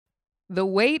The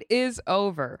wait is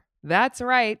over. That's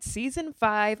right, season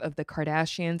 5 of The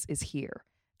Kardashians is here.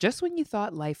 Just when you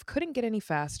thought life couldn't get any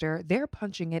faster, they're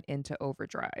punching it into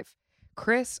overdrive.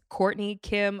 Kris, Kourtney,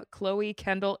 Kim, Khloe,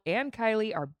 Kendall, and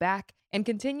Kylie are back and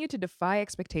continue to defy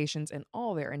expectations in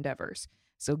all their endeavors.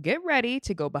 So get ready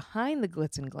to go behind the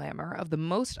glitz and glamour of the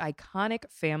most iconic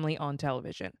family on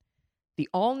television. The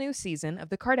all-new season of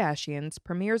The Kardashians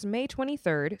premieres May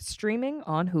 23rd, streaming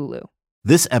on Hulu.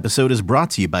 This episode is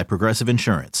brought to you by Progressive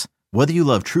Insurance. Whether you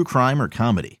love true crime or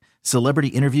comedy, celebrity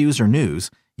interviews or news,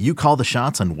 you call the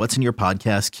shots on what's in your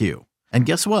podcast queue. And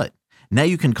guess what? Now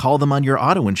you can call them on your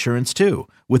auto insurance too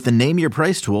with the Name Your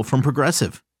Price tool from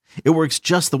Progressive. It works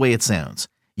just the way it sounds.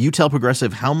 You tell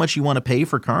Progressive how much you want to pay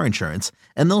for car insurance,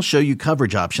 and they'll show you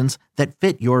coverage options that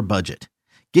fit your budget.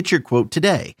 Get your quote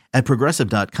today at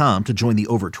Progressive.com to join the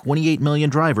over 28 million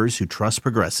drivers who trust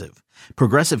Progressive.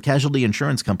 Progressive Casualty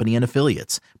Insurance Company and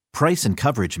Affiliates. Price and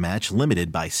coverage match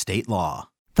limited by state law.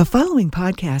 The following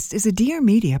podcast is a Dear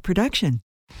Media production.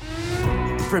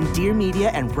 From Dear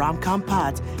Media and Romcom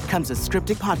Pods comes a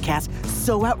scripted podcast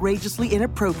so outrageously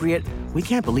inappropriate, we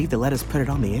can't believe they let us put it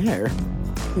on the air.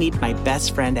 Meet my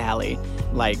best friend, Allie.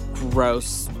 Like,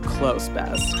 gross, close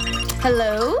best.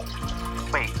 Hello?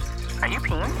 Wait, are you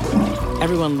peeing?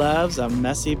 Everyone loves a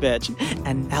messy bitch,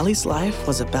 and Allie's life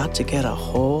was about to get a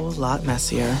whole lot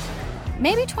messier.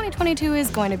 Maybe 2022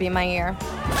 is going to be my year.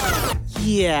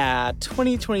 Yeah,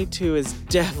 2022 is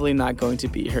definitely not going to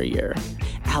be her year.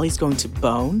 Allie's going to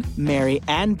bone, marry,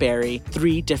 and bury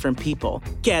 3 different people.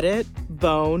 Get it?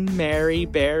 Bone, marry,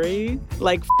 bury?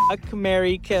 Like fuck,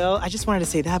 marry, kill? I just wanted to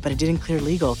say that, but it didn't clear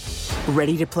legal.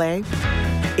 Ready to play?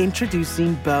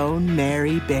 Introducing Bone,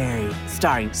 Marry, Bury,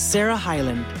 Starring Sarah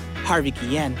Hyland, Harvey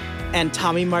Guillen, and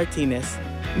Tommy Martinez.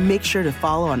 Make sure to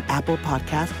follow on Apple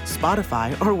Podcasts,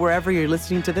 Spotify, or wherever you're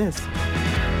listening to this.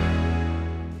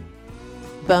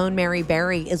 Bone Mary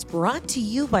Berry is brought to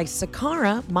you by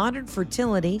Sakara, Modern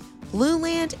Fertility,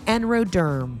 Blueland, and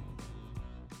Roderm.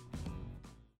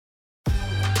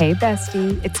 Hey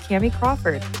bestie, it's Cammie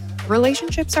Crawford.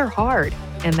 Relationships are hard,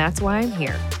 and that's why I'm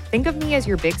here. Think of me as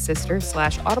your big sister /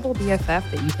 audible BFF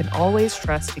that you can always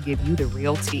trust to give you the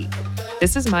real tea.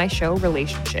 This is my show,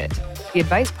 Relationship, the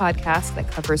advice podcast that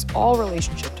covers all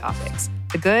relationship topics,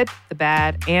 the good, the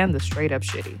bad, and the straight up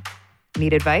shitty.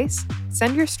 Need advice?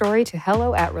 Send your story to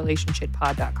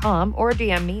hello@relationshippod.com or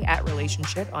DM me at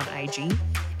relationship on IG,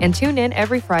 and tune in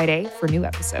every Friday for new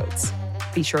episodes.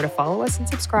 Be sure to follow us and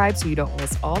subscribe so you don't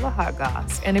miss all the hot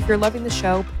goss. And if you're loving the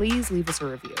show, please leave us a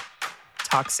review.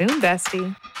 Talk soon,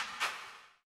 bestie.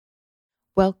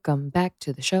 Welcome back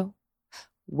to the show.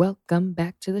 Welcome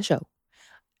back to the show.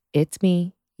 It's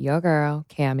me, your girl,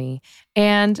 Cammie.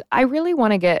 And I really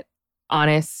want to get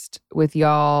honest with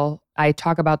y'all. I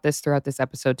talk about this throughout this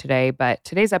episode today, but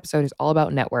today's episode is all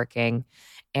about networking.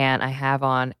 And I have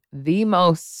on the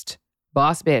most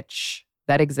boss bitch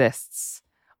that exists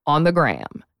on the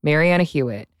gram, Marianna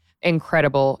Hewitt,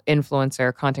 incredible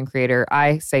influencer, content creator.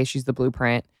 I say she's the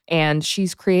blueprint. And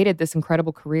she's created this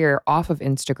incredible career off of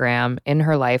Instagram in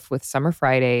her life with Summer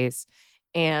Fridays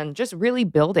and just really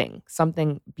building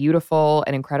something beautiful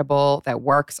and incredible that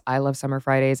works. I love Summer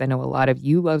Fridays. I know a lot of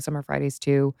you love Summer Fridays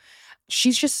too.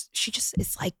 She just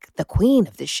is like the queen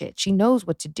of this shit. She knows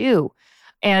what to do.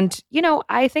 And, you know,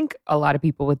 I think a lot of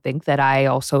people would think that I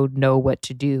also know what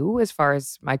to do as far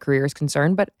as my career is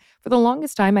concerned. But for the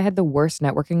longest time, I had the worst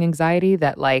networking anxiety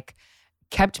that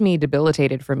kept me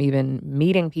debilitated from even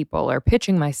meeting people or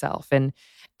pitching myself. And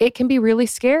it can be really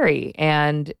scary.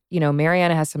 And, you know,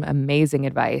 Marianna has some amazing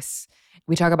advice.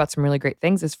 We talk about some really great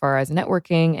things as far as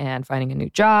networking and finding a new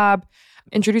job,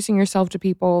 introducing yourself to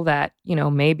people that, you know,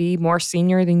 may be more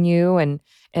senior than you and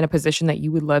in a position that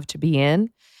you would love to be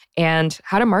in, and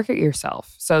how to market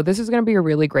yourself. So this is going to be a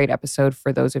really great episode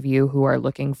for those of you who are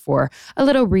looking for a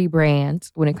little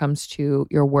rebrand when it comes to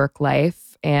your work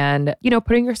life and, you know,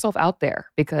 putting yourself out there,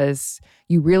 because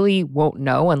you really won't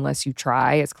know unless you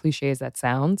try, as cliche as that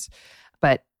sounds.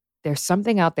 But there's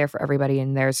something out there for everybody,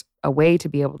 and there's a way to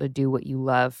be able to do what you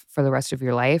love for the rest of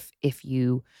your life if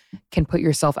you can put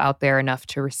yourself out there enough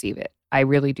to receive it. I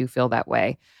really do feel that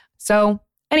way. So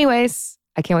anyways,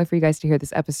 I can't wait for you guys to hear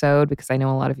this episode because I know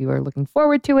a lot of you are looking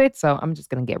forward to it. So I'm just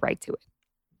going to get right to it.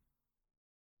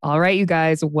 All right, you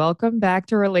guys, welcome back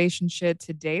to Relationship.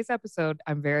 Today's episode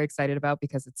I'm very excited about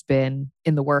because it's been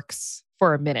in the works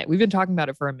for a minute. We've been talking about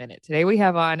it for a minute. Today we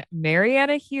have on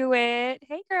Marianna Hewitt.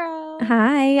 Hey, girl.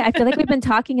 Hi. I feel like we've been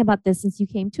talking about this since you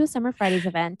came to a Summer Fridays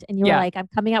event and you were Yeah. like, I'm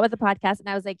coming out with a podcast. And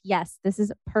I was like, yes, this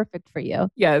is perfect for you.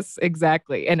 Yes,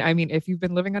 exactly. And I mean, if you've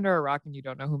been living under a rock and you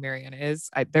don't know who Marianna is,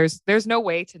 there's no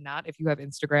way to not if you have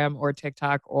Instagram or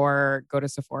TikTok or go to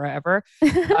Sephora ever.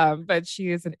 But she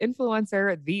is an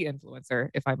influencer, the influencer,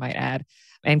 if I might add,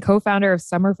 and co-founder of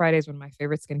Summer Fridays, one of my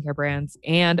favorite skincare brands,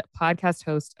 and podcast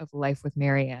host of Life with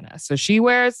Marianna. So she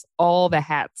wears all the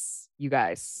hats, you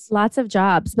guys. Lots of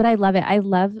jobs, but I love it. I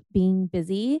love being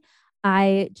busy.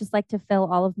 I just like to fill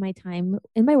all of my time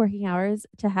in my working hours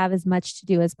to have as much to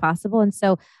do as possible. And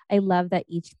so I love that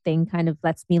each thing kind of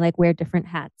lets me like wear different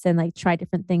hats and like try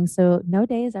different things. So no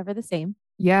day is ever the same.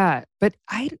 Yeah, but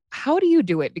how do you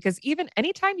do it? Because even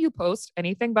anytime you post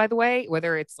anything, by the way,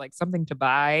 whether it's like something to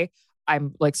buy,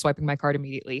 I'm like swiping my card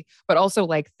immediately, but also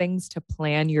like things to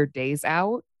plan your days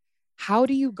out. How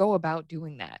do you go about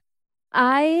doing that?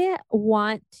 I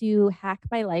want to hack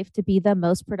my life to be the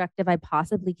most productive I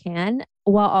possibly can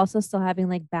while also still having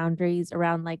like boundaries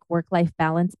around like work-life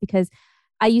balance because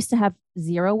I used to have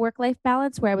zero work-life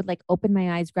balance where I would like open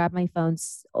my eyes, grab my phone,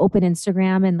 open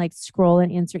Instagram and like scroll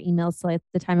and answer emails till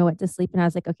the time I went to sleep. And I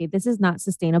was like, okay, this is not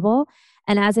sustainable.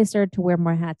 And as I started to wear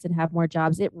more hats and have more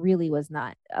jobs, it really was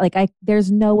not like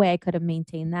there's no way I could have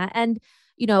maintained that. And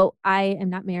I am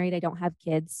not married. I don't have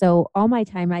kids. So all my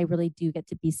time, I really do get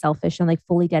to be selfish and like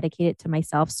fully dedicate it to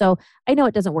myself. So I know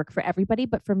it doesn't work for everybody,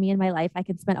 but for me in my life, I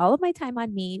can spend all of my time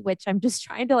on me, which I'm just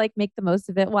trying to like make the most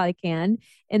of it while I can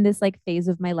in this like phase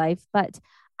of my life. But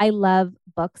I love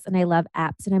books and I love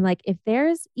apps. And I'm like,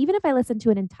 even if I listen to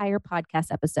an entire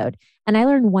podcast episode and I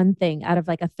learn one thing out of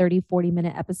like a 30-40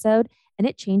 minute episode and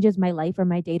it changes my life or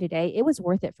my day to day, it was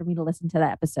worth it for me to listen to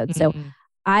that episode. So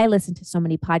I listen to so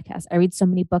many podcasts. I read so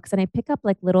many books and I pick up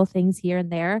like little things here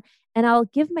and there. And I'll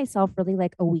give myself really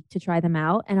like a week to try them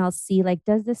out. And I'll see like,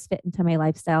 does this fit into my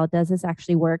lifestyle? Does this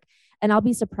actually work? And I'll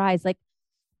be surprised. Like,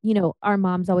 our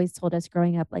moms always told us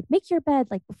growing up, like, make your bed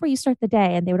like before you start the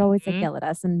day. And they would always like yell at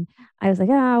us. And I was like,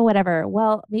 oh, whatever.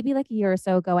 Well, maybe like a year or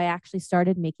so ago, I actually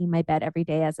started making my bed every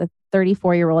day as a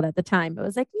 34-year-old at the time. It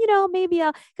was like, maybe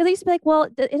because I used to be like, well,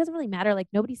 it doesn't really matter. Like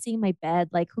nobody's seeing my bed.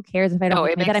 Like who cares if I don't No,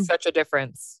 make it my bed? makes such a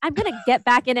difference. I'm going to get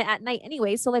back in it at night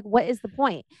anyway. So like, what is the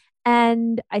point?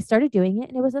 And I started doing it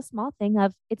and it was a small thing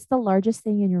of it's the largest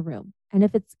thing in your room. And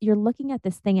if you're looking at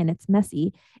this thing and it's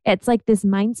messy, it's like this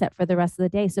mindset for the rest of the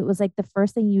day. So it was like the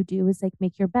first thing you do is like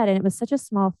make your bed. And it was such a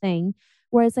small thing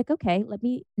where it's like, okay,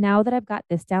 now that I've got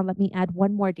this down, let me add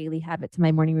one more daily habit to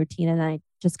my morning routine. And I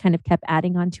just kind of kept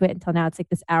adding on to it until now it's like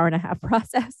this hour and a half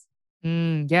process.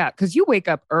 Yeah. Cause you wake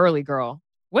up early, girl.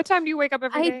 What time do you wake up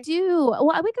every day? I do.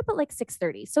 Well, I wake up at like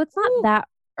 6:30. So it's not that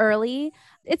early.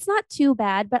 It's not too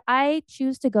bad, but I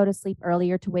choose to go to sleep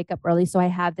earlier to wake up early. So I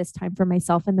have this time for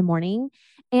myself in the morning.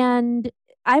 And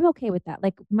I'm okay with that.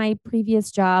 Like my previous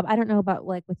job, I don't know about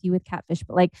like with you with Catfish,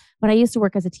 but like when I used to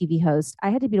work as a TV host, I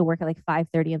had to be to work at like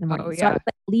 5:30 in the morning. Oh, So I was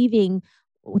like leaving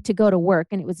to go to work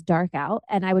and it was dark out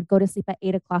and I would go to sleep at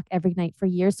 8 o'clock every night for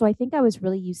years. So I think I was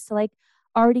really used to like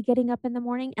already getting up in the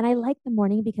morning. And I like the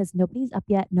morning because nobody's up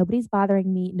yet. Nobody's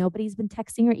bothering me. Nobody's been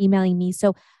texting or emailing me.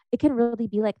 So it can really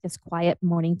be like this quiet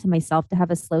morning to myself to have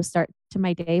a slow start to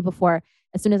my day before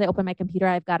as soon as I open my computer,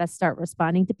 I've got to start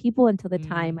responding to people until the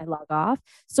time I log off.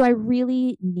 So I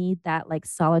really need that like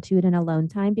solitude and alone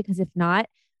time because if not,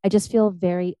 I just feel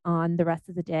very on the rest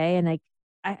of the day. And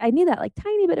I need that like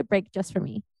tiny bit of break just for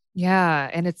me. Yeah.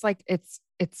 And it's like, it's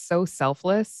so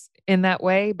selfless in that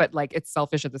way, but like it's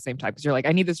selfish at the same time because you're like,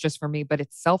 I need this just for me, but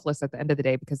it's selfless at the end of the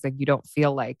day because like you don't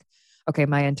feel like, okay,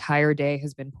 my entire day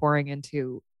has been pouring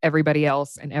into everybody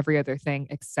else and every other thing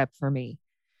except for me.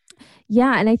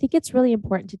 Yeah. And I think it's really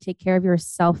important to take care of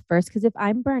yourself first. Because if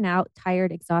I'm burnt out,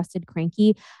 tired, exhausted,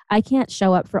 cranky, I can't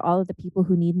show up for all of the people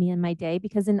who need me in my day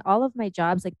because in all of my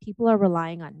jobs, like people are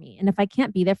relying on me. And if I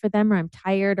can't be there for them or I'm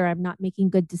tired or I'm not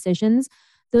making good decisions,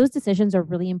 those decisions are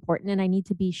really important. And I need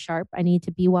to be sharp. I need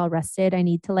to be well rested. I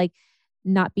need to like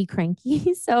not be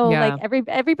cranky. So like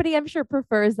everybody I'm sure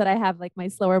prefers that I have like my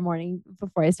slower morning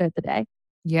before I start the day.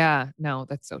 Yeah, no,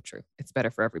 that's so true. It's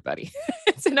better for everybody.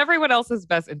 It's in everyone else's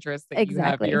best interest that you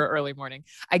have your early morning.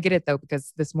 I get it though,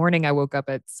 because this morning I woke up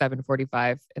at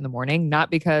 7:45 in the morning,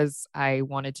 not because I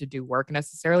wanted to do work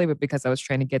necessarily, but because I was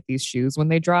trying to get these shoes when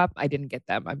they drop. I didn't get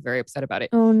them. I'm very upset about it.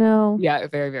 Oh no. Yeah,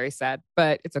 very, very sad,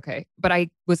 but it's okay. But I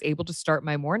was able to start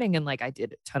my morning and like I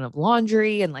did a ton of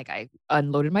laundry and like I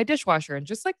unloaded my dishwasher and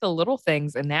just like the little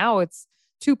things. And now it's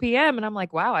 2 p.m. and I'm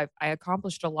like, wow, I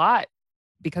accomplished a lot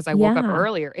because I woke up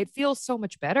earlier. It feels so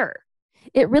much better.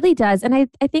 It really does. And I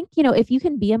think, if you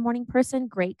can be a morning person,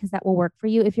 great, because that will work for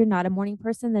you. If you're not a morning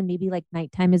person, then maybe like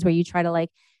nighttime is where you try to like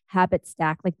habit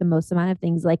stack like the most amount of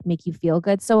things like make you feel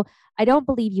good. So I don't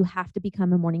believe you have to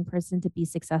become a morning person to be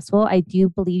successful. I do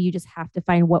believe you just have to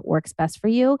find what works best for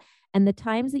you. And the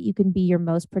times that you can be your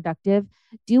most productive,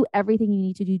 do everything you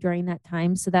need to do during that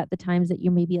time so that the times that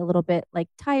you're maybe a little bit like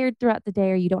tired throughout the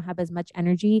day or you don't have as much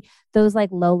energy, those like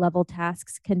low level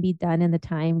tasks can be done in the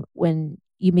time when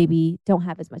you maybe don't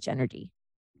have as much energy.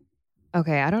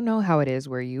 Okay, I don't know how it is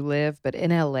where you live, but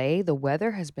in LA, the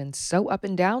weather has been so up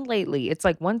and down lately. It's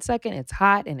like one second it's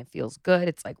hot and it feels good.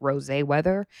 It's like rosé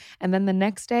weather. And then the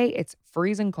next day it's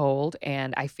freezing cold.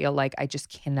 And I feel like I just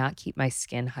cannot keep my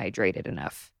skin hydrated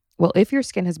enough. Well, if your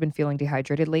skin has been feeling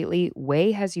dehydrated lately,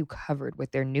 Way has you covered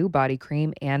with their new body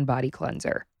cream and body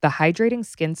cleanser. The hydrating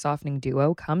skin softening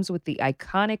duo comes with the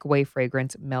iconic Way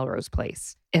fragrance Melrose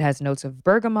Place. It has notes of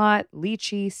bergamot,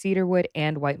 lychee, cedarwood,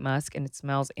 and white musk, and it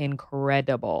smells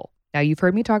incredible. Now, you've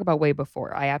heard me talk about Way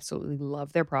before. I absolutely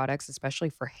love their products,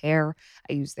 especially for hair.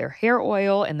 I use their hair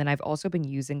oil, and then I've also been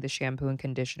using the shampoo and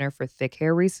conditioner for thick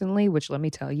hair recently, which let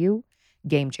me tell you,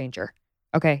 game changer.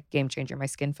 Okay, game changer. My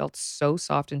skin felt so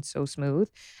soft and so smooth.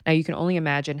 Now you can only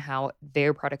imagine how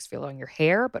their products feel on your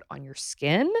hair, but on your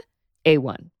skin,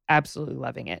 A1. Absolutely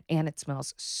loving it. And it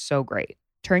smells so great.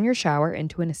 Turn your shower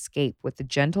into an escape with the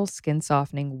gentle skin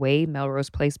softening Way Melrose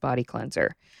Place body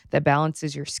cleanser that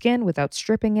balances your skin without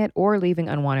stripping it or leaving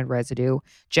unwanted residue,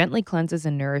 gently cleanses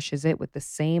and nourishes it with the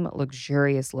same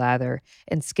luxurious lather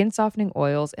and skin softening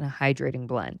oils in a hydrating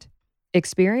blend.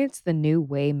 Experience the new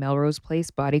Way Melrose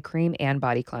Place body cream and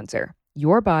body cleanser.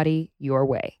 Your body, your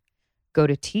way. Go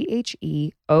to theouai.com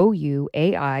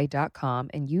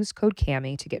and use code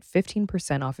CAMI to get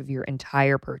 15% off of your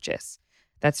entire purchase.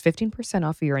 That's 15%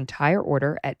 off of your entire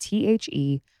order at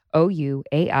theouai.com,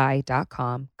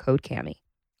 code CAMI.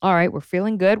 All right, we're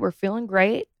feeling good. We're feeling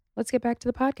great. Let's get back to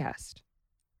the podcast.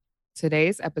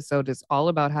 Today's episode is all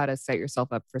about how to set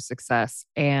yourself up for success.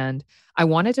 And I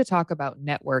wanted to talk about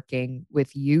networking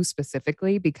with you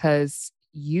specifically because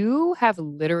you have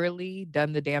literally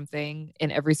done the damn thing in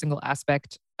every single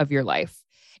aspect of your life.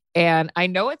 And I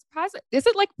know it's positive. Is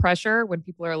it like pressure when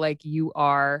people are like, you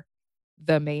are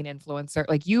the main influencer?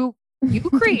 Like you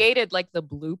created like the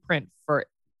blueprint for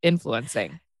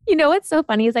influencing. You know what's so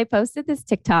funny is I posted this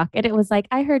TikTok and it was like,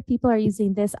 I heard people are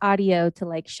using this audio to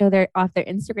like show their off their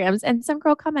Instagrams. And some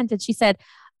girl commented, she said,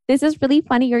 this is really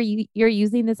funny. You're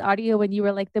using this audio when you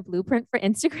were like the blueprint for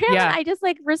Instagram. Yeah. And I just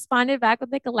like responded back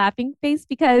with like a laughing face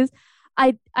because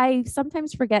I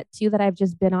sometimes forget too that I've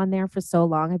just been on there for so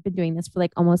long. I've been doing this for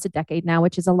like almost a decade now,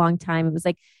 which is a long time. It was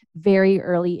like very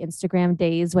early Instagram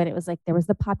days when it was like there was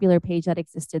the popular page that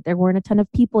existed. There weren't a ton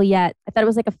of people yet. I thought it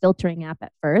was like a filtering app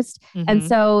at 1st. And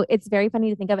so it's very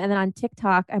funny to think of. And then on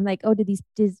TikTok, I'm like, oh,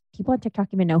 does people on TikTok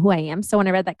even know who I am? So when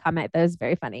I read that comment, that was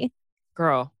very funny.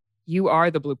 Girl, you are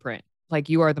the blueprint. Like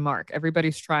you are the mark.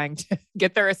 Everybody's trying to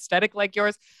get their aesthetic like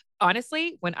yours.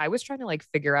 Honestly, when I was trying to like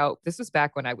figure out, this was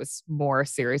back when I was more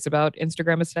serious about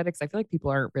Instagram aesthetics. I feel like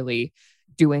people aren't really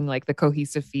doing like the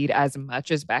cohesive feed as much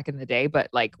as back in the day. But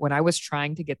like when I was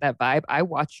trying to get that vibe, I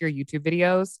watched your YouTube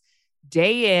videos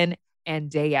day in and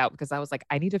day out because I was like,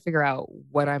 I need to figure out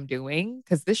what I'm doing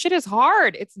because this shit is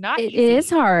hard. It's not It easy. is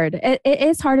hard. It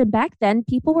is hard. And back then,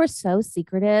 people were so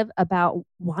secretive about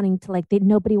wanting to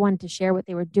nobody wanted to share what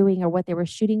they were doing or what they were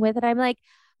shooting with. And I'm like,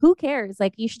 who cares?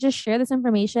 Like, you should just share this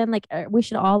information. Like, we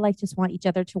should all like just want each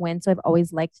other to win. So I've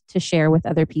always liked to share with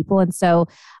other people. And so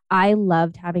I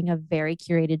loved having a very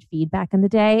curated feed back in the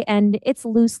day. And it's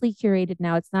loosely curated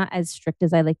now. It's not as strict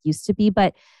as I like used to be,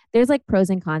 but there's like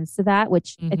pros and cons to that,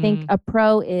 which I think a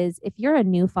pro is if you're a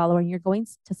new follower and you're going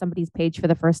to somebody's page for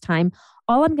the first time,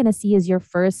 all I'm going to see is your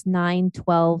first 9,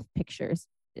 12 pictures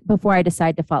before I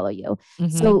decide to follow you.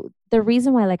 So the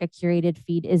reason why like a curated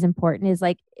feed is important is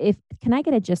like, can I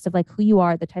get a gist of like who you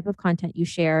are, the type of content you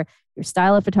share, your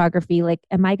style of photography? Like,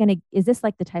 is this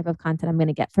like the type of content I'm going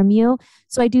to get from you?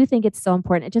 So I do think it's so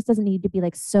important. It just doesn't need to be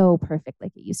like so perfect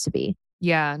like it used to be.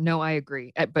 Yeah, no, I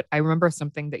agree. But I remember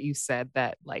something that you said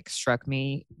that like struck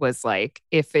me was like,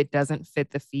 if it doesn't fit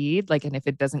the feed, like, and if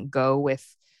it doesn't go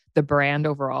with the brand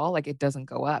overall, like it doesn't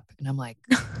go up. And I'm like,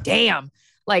 damn,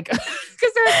 like,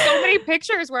 because there are so many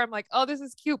pictures where I'm like, oh, this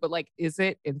is cute, but like, is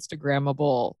it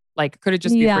Instagrammable? Like, could it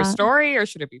just be for story or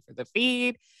should it be for the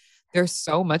feed? There's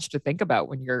so much to think about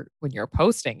when you're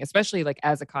posting, especially like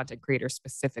as a content creator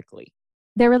specifically.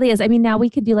 There really is. I mean, now we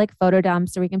could do like photo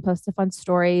dumps or we can post stuff on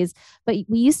stories, but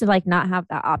we used to like not have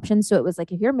that option. So it was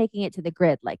like, if you're making it to the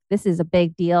grid, like this is a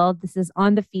big deal. This is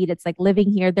on the feed. It's like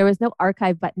living here. There was no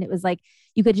archive button. It was like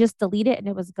you could just delete it and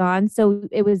it was gone. So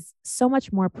it was so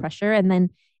much more pressure. And then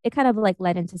it kind of like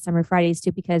led into Summer Fridays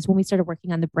too, because when we started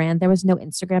working on the brand, there was no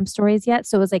Instagram stories yet.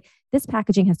 So it was like, this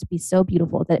packaging has to be so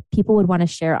beautiful that people would want to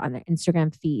share it on their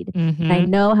Instagram feed. And I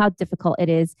know how difficult it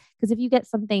is because if you get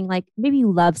something like maybe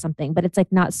you love something, but it's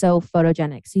like not so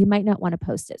photogenic, so you might not want to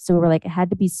post it. So we were like, it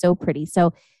had to be so pretty.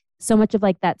 So much of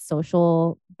like that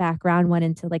social background went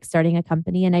into like starting a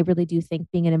company. And I really do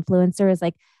think being an influencer is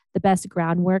like the best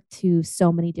groundwork to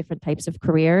so many different types of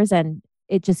careers. And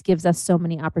it just gives us so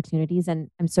many opportunities. And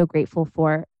I'm so grateful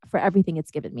for everything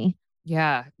it's given me.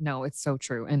 Yeah, no, it's so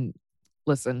true. And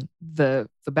listen, the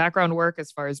background work as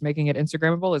far as making it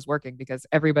Instagrammable is working because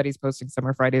everybody's posting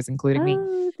Summer Fridays, including me.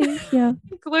 Oh, thank you.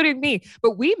 Including me.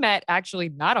 But we met actually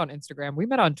not on Instagram. We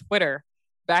met on Twitter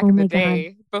back Oh in my the God.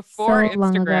 day before So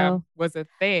long Instagram ago. was a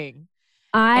thing.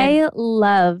 I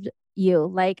loved you.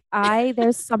 Like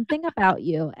there's something about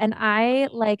you. And I'm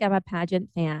a pageant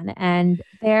fan. And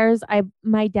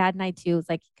my dad and I too, was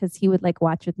like, cause he would like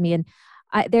watch with me. And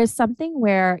there's something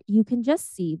where you can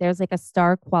just see there's like a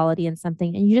star quality in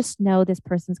something and you just know this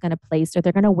person's going to place or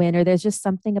they're going to win, or there's just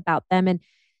something about them. And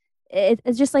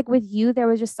it's just like with you, there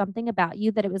was just something about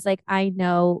you that it was like, I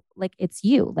know, like it's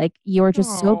you, like you're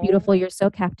just so beautiful. You're so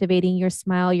captivating, your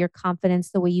smile, your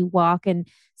confidence, the way you walk and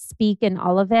speak and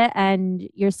all of it. And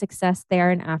your success there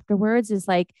and afterwards is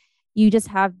like, you just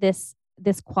have this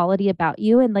quality about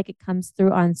you. And like, it comes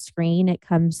through on screen. It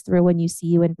comes through when you see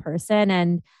you in person.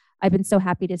 And I've been so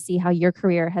happy to see how your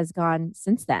career has gone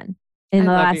since then in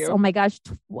the last, oh my gosh,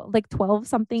 like 12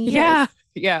 something years. Yeah.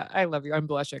 Yeah. I love you. I'm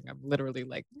blushing. I'm literally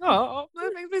like, oh,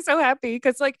 that makes me so happy.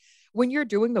 Cause like when you're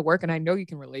doing the work, and I know you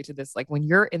can relate to this, like when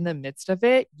you're in the midst of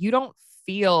it, you don't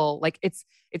feel like it's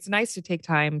nice to take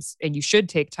times, and you should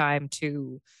take time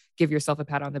to give yourself a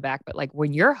pat on the back. But like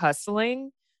when you're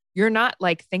hustling, you're not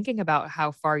like thinking about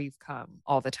how far you've come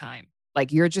all the time.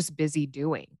 Like you're just busy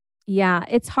doing. Yeah,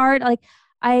 it's hard. Like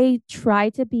I try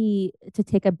to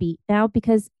take a beat now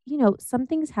because, some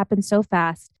things happen so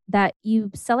fast that you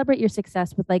celebrate your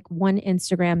success with like one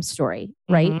Instagram story,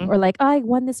 right? Or like, oh, I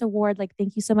won this award. Like,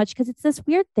 thank you so much. Cause it's this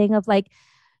weird thing of like,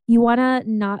 you want to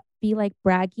not be like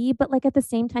braggy, but like at the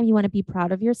same time, you want to be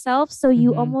proud of yourself. So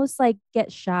you almost like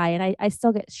get shy. And I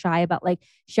still get shy about like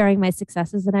sharing my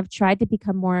successes. And I've tried to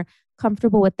become more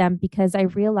comfortable with them because I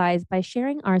realize by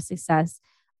sharing our success,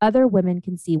 other women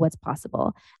can see what's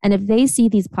possible. And if they see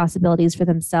these possibilities for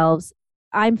themselves,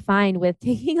 I'm fine with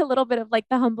taking a little bit of like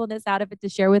the humbleness out of it to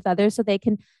share with others so they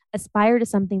can aspire to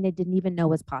something they didn't even know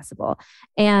was possible.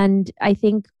 And I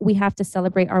think we have to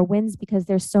celebrate our wins because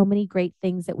there's so many great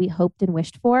things that we hoped and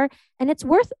wished for. And it's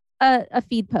worth a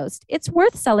feed post. It's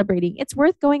worth celebrating. It's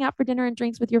worth going out for dinner and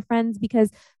drinks with your friends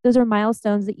because those are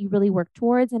milestones that you really work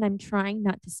towards. And I'm trying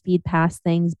not to speed past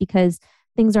things because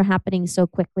things are happening so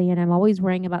quickly and I'm always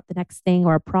worrying about the next thing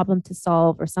or a problem to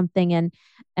solve or something.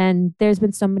 And there's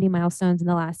been so many milestones in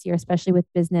the last year, especially with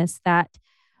business, that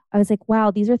I was like,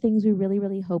 wow, these are things we really,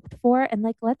 really hoped for. And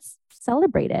like, let's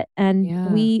celebrate it.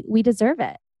 And we deserve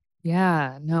it.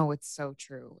 Yeah, no, it's so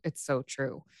true. It's so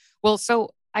true. Well,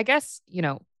 so I guess,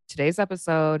 today's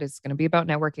episode is going to be about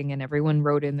networking and everyone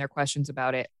wrote in their questions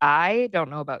about it. I don't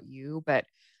know about you, but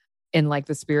in like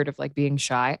the spirit of like being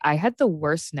shy, I had the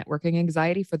worst networking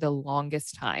anxiety for the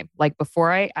longest time. Like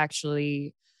before I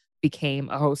actually became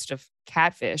a host of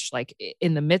Catfish, like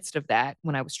in the midst of that,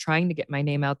 when I was trying to get my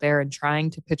name out there and trying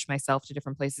to pitch myself to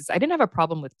different places, I didn't have a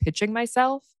problem with pitching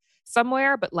myself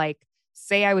somewhere, but like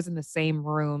say I was in the same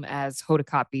room as Hoda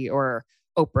Kotb or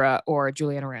Oprah or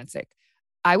Juliana Rancic,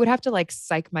 I would have to like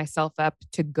psych myself up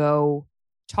to go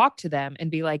talk to them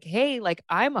and be like, hey, like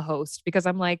I'm a host, because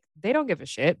I'm like, they don't give a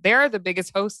shit. They're the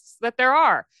biggest hosts that there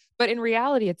are. But in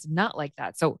reality, it's not like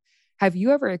that. So have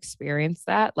you ever experienced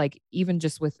that? Like even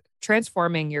just with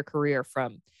transforming your career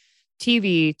from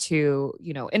TV to,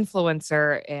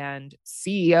 influencer and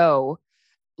CEO,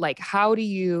 like how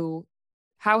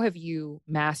have you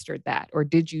mastered that? Or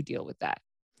did you deal with that?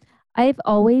 I've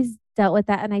always dealt with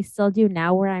that and I still do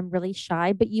now where I'm really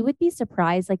shy, but you would be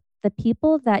surprised. Like the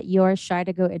people that you're shy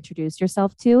to go introduce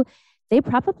yourself to, they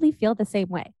probably feel the same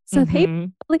way. So they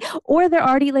probably, or they're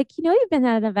already like, you've been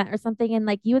at an event or something and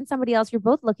like you and somebody else, you're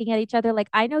both looking at each other. Like,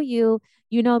 I know you,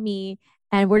 you know me,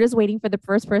 and we're just waiting for the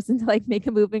first person to like make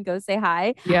a move and go say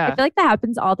hi. Yeah. I feel like that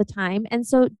happens all the time. And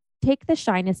so take the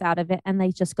shyness out of it and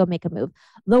like just go make a move.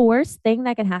 The worst thing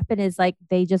that can happen is like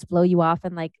they just blow you off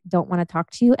and like don't want to talk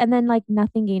to you. And then like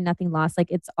nothing gained, nothing lost. Like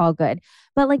it's all good.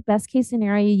 But like best case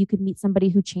scenario, you could meet somebody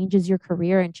who changes your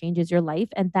career and changes your life.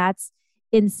 And that's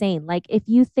insane. Like if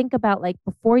you think about like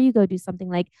before you go do something,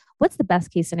 like what's the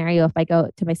best case scenario if I go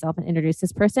to myself and introduce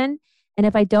this person? And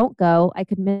if I don't go, I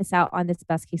could miss out on this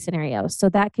best case scenario. So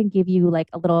that can give you like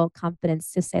a little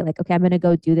confidence to say like, okay, I'm going to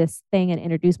go do this thing and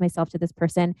introduce myself to this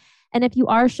person. And if you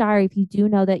are shy, or if you do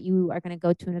know that you are going to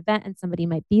go to an event and somebody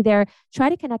might be there, try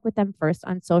to connect with them first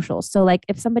on social. So like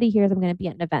if somebody hears I'm going to be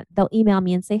at an event, they'll email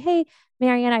me and say, hey,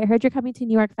 Marianna, I heard you're coming to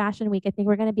New York Fashion Week. I think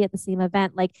we're going to be at the same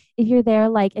event. Like if you're there,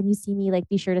 like, and you see me, like,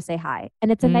 be sure to say hi. And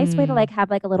it's a nice way to like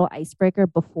have like a little icebreaker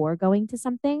before going to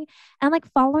something, and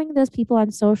like following those people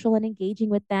on social and engaging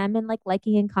with them and like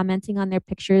liking and commenting on their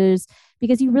pictures,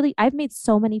 because I've made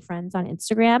so many friends on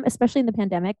Instagram, especially in the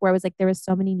pandemic, where I was like, there was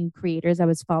so many new creators I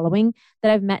was following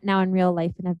that I've met now in real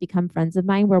life and have become friends of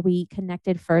mine, where we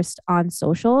connected first on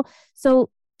social. So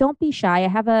don't be shy. I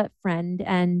have a friend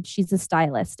and she's a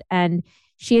stylist, and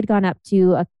she had gone up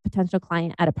to a potential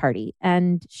client at a party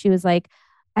and she was like,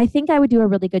 I think I would do a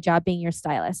really good job being your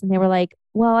stylist. And they were like,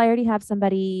 well, I already have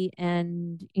somebody.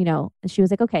 And, and she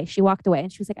was like, okay. She walked away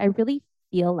and she was like, I really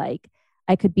feel like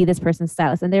I could be this person's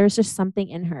stylist. And there was just something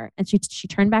in her. And she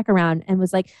turned back around and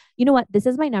was like, you know what? This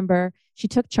is my number. She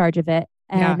took charge of it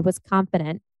and was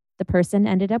confident. The person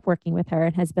ended up working with her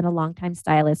and has been a longtime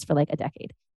stylist for like a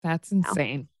decade. That's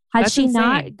insane. Had she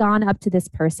not gone up to this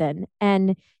person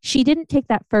and she didn't take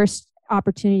that first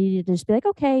opportunity to just be like,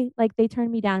 okay, like they turned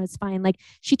me down, it's fine. Like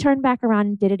she turned back around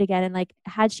and did it again. And like,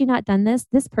 had she not done this,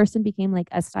 this person became like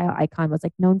a style icon, was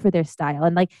like known for their style.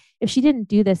 And like, if she didn't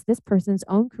do this, this person's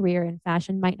own career in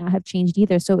fashion might not have changed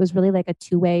either. So it was really like a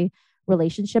two-way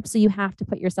relationship. So you have to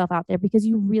put yourself out there because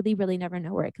you really, really never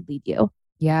know where it could lead you.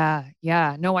 Yeah.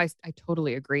 Yeah. No, I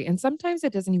totally agree. And sometimes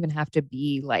it doesn't even have to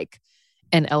be like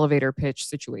an elevator pitch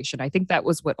situation. I think that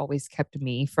was what always kept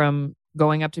me from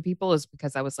going up to people, is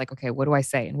because I was like, okay, what do I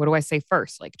say? And what do I say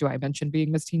first? Like, do I mention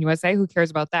being Miss Teen USA? Who cares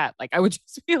about that? Like, I would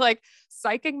just be like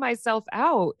psyching myself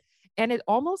out. And it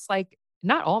almost like,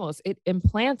 not almost, it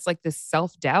implants like this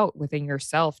self-doubt within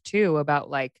yourself too, about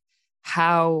like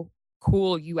how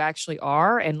cool you actually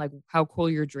are and like how cool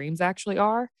your dreams actually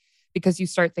are. Because you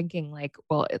start thinking like,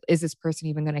 well, is this person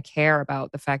even going to care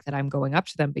about the fact that I'm going up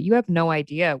to them? But you have no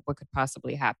idea what could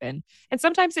possibly happen. And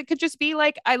sometimes it could just be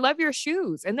like, I love your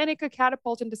shoes. And then it could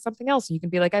catapult into something else. And you can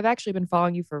be like, I've actually been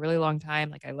following you for a really long time.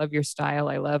 Like, I love your style.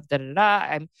 I love da da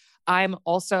da. I'm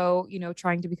also,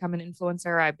 trying to become an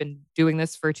influencer. I've been doing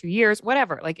this for 2 years,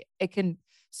 whatever. Like it can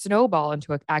snowball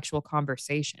into an actual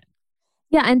conversation.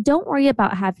 Yeah. And don't worry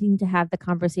about having to have the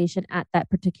conversation at that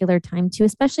particular time too,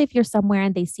 especially if you're somewhere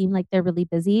and they seem like they're really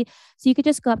busy. So you could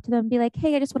just go up to them and be like,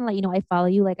 hey, I just want to let you know I follow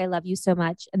you. Like, I love you so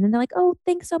much. And then they're like, oh,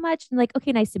 thanks so much. And like,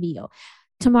 okay, nice to meet you.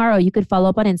 Tomorrow, you could follow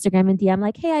up on Instagram and DM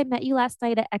like, hey, I met you last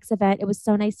night at X event. It was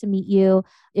so nice to meet you.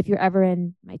 If you're ever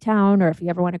in my town or if you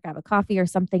ever want to grab a coffee or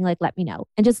something, like, let me know.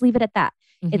 And just leave it at that.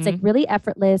 It's like really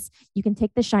effortless. You can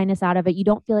take the shyness out of it. You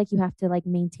don't feel like you have to like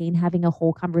maintain having a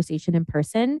whole conversation in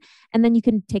person. And then you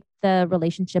can take the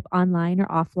relationship online or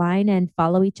offline and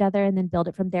follow each other and then build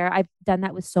it from there. I've done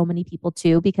that with so many people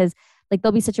too, because like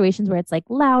there'll be situations where it's like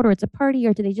loud or it's a party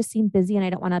or do they just seem busy and I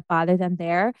don't want to bother them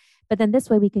there. But then this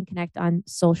way we can connect on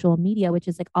social media, which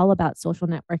is like all about social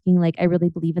networking. Like I really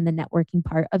believe in the networking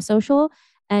part of social,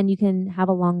 and you can have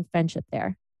a long friendship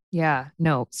there. Yeah,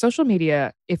 no, social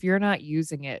media, if you're not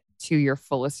using it to your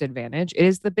fullest advantage, it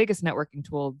is the biggest networking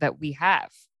tool that we have.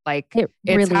 Like it's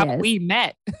really how is. we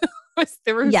met was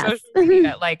through Yes. social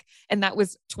media. Like, and that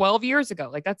was 12 years ago.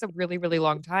 Like that's a really, really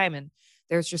long time. And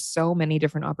there's just so many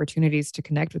different opportunities to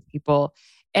connect with people.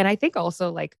 And I think also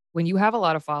like when you have a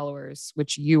lot of followers,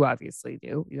 which you obviously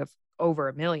do, you have over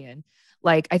 1 million.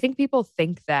 Like, I think people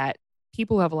think that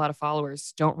people who have a lot of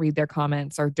followers don't read their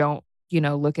comments or don't,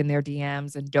 look in their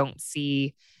DMs and don't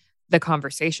see the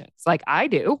conversations. Like I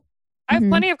do. I have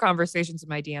plenty of conversations in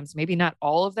my DMs, maybe not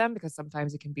all of them because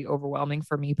sometimes it can be overwhelming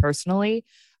for me personally,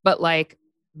 but like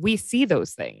we see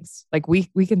those things. Like we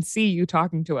can see you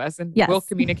talking to us and we'll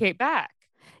communicate back.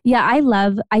 Yeah,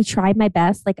 I try my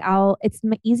best. Like it's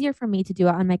easier for me to do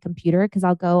it on my computer because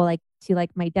I'll go like to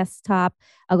like my desktop.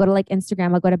 I'll go to like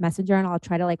Instagram, I'll go to Messenger and I'll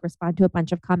try to like respond to a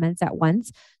bunch of comments at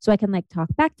once so I can like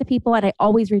talk back to people. And I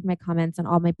always read my comments on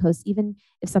all my posts, even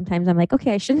if sometimes I'm like,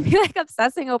 okay, I shouldn't be like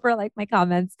obsessing over like my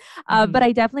comments. But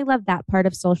I definitely love that part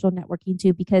of social networking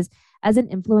too, because as an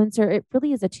influencer, it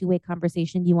really is a two-way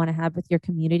conversation you want to have with your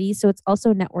community. So it's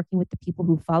also networking with the people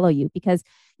who follow you because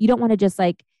you don't want to just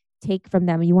like take from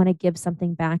them. You want to give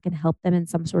something back and help them in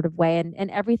some sort of way.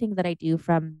 And everything that I do,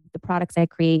 from the products I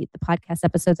create, the podcast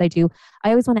episodes I do,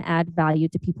 I always want to add value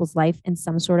to people's life in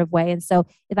some sort of way. And so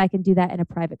if I can do that in a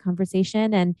private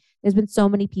conversation, and there's been so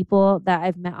many people that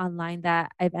I've met online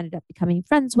that I've ended up becoming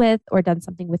friends with, or done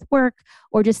something with work,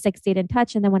 or just like stayed in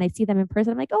touch. And then when I see them in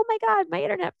person, I'm like, oh my God, my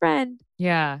internet friend.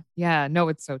 Yeah. Yeah. No,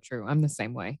 it's so true. I'm the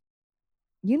same way.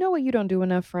 You know what you don't do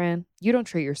enough, Fran? You don't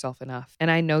treat yourself enough. And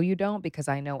I know you don't because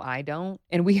I know I don't.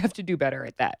 And we have to do better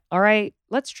at that. All right,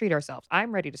 let's treat ourselves.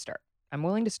 I'm ready to start. I'm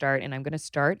willing to start, and I'm going to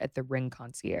start at the Ring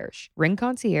Concierge. Ring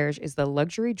Concierge is the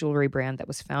luxury jewelry brand that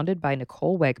was founded by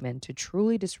Nicole Wegman to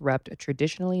truly disrupt a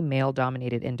traditionally male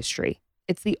dominated industry.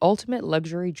 It's the ultimate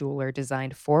luxury jeweler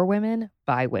designed for women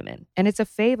by women, and it's a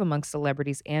fave amongst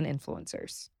celebrities and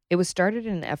influencers. It was started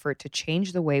in an effort to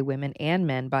change the way women and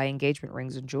men buy engagement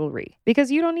rings and jewelry. Because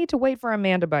you don't need to wait for a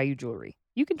man to buy you jewelry.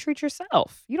 You can treat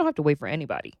yourself. You don't have to wait for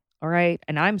anybody. All right?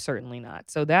 And I'm certainly not.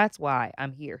 So that's why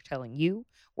I'm here telling you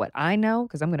what I know,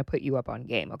 because I'm going to put you up on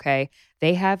game, okay?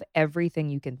 They have everything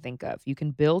you can think of. You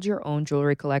can build your own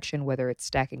jewelry collection, whether it's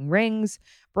stacking rings,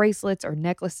 bracelets, or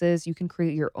necklaces. You can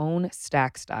create your own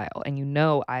stack style. And you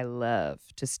know I love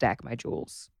to stack my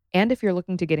jewels. And if you're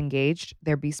looking to get engaged,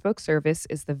 their bespoke service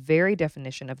is the very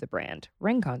definition of the brand,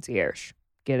 Ring Concierge.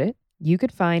 Get it? You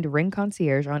could find Ring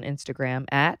Concierge on Instagram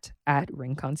at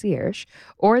Ring Concierge,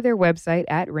 or their website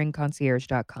at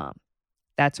ringconcierge.com.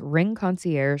 That's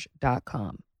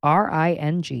ringconcierge.com.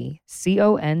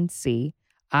 ringconcierge.com.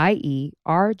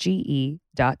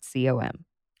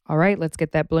 All right, let's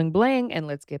get that bling bling and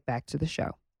let's get back to the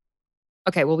show.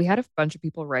 Okay, well, we had a bunch of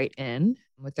people write in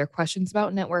with their questions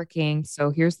about networking. So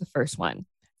here's the first one. It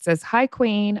says, "Hi,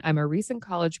 Queen. I'm a recent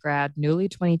college grad, newly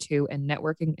 22, and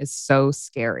networking is so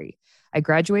scary. I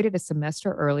graduated a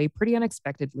semester early pretty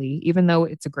unexpectedly. Even though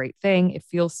it's a great thing, it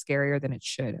feels scarier than it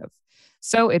should have.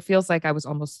 So it feels like I was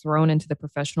almost thrown into the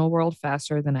professional world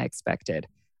faster than I expected.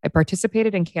 I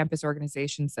participated in campus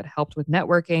organizations that helped with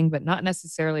networking, but not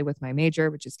necessarily with my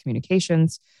major, which is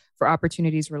communications, for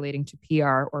opportunities relating to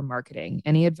PR or marketing.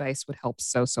 Any advice would help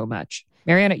so much."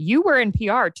 Marianna, you were in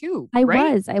PR too,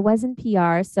 right? I was in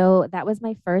PR. So that was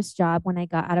my first job when I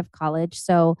got out of college.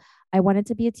 So I wanted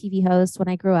to be a TV host when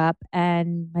I grew up,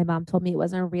 and my mom told me it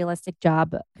wasn't a realistic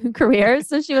job career.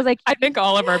 So she was like, I think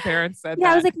all of our parents said that.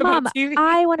 yeah, I was like, about Mom, TV.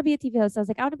 I want to be a TV host. I was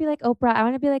like, I want to be like Oprah. I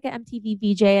want to be like an MTV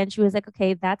VJ. And she was like,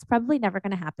 okay, that's probably never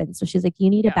going to happen. So she's like, you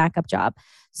need a backup job.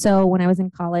 So when I was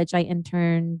in college, I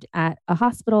interned at a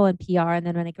hospital in PR. And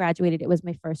then when I graduated, it was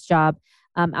my first job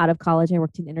out of college. I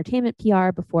worked in entertainment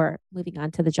PR before moving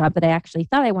on to the job that I actually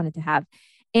thought I wanted to have.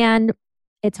 And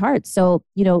it's hard. So,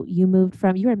 you know, you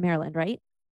were in Maryland, right?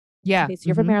 Yeah. Okay, so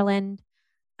you're from Maryland.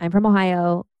 I'm from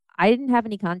Ohio. I didn't have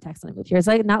any contacts when I moved here. It's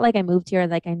like not like I moved here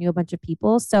and like I knew a bunch of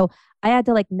people. So I had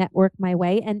to like network my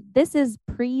way. And this is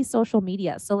pre-social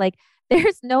media. So like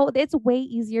it's way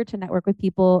easier to network with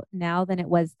people now than it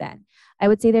was then. I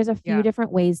would say there's a few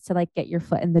different ways to like get your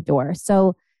foot in the door.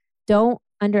 So don't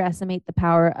underestimate the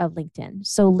power of LinkedIn.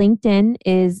 So LinkedIn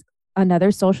is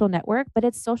another social network, but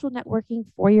it's social networking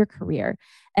for your career.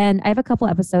 And I have a couple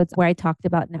episodes where I talked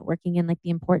about networking and like the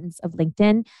importance of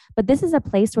LinkedIn, but this is a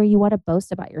place where you want to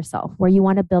boast about yourself, where you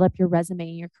want to build up your resume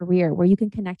and your career, where you can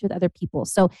connect with other people.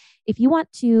 So if you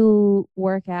want to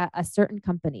work at a certain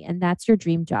company and that's your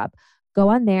dream job, go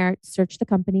on there, search the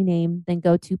company name, then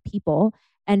go to people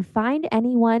and find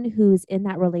anyone who's in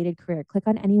that related career. Click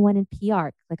on anyone in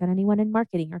PR, click on anyone in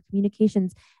marketing or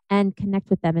communications, and connect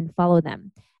with them and follow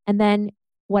them. And then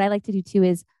what I like to do too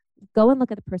is go and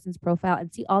look at the person's profile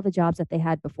and see all the jobs that they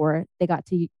had before they got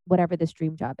to whatever this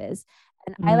dream job is.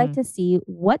 And I like to see,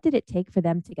 what did it take for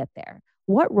them to get there?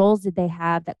 What roles did they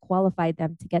have that qualified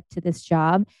them to get to this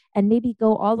job? And maybe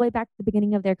go all the way back to the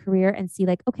beginning of their career and see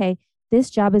like, okay, this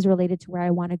job is related to where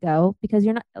I want to go, because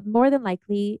you're not, more than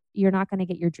likely, you're not going to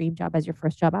get your dream job as your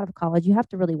first job out of college. You have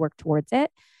to really work towards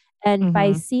it. And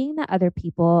by seeing that other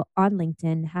people on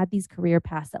LinkedIn had these career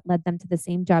paths that led them to the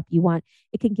same job you want,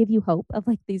 it can give you hope of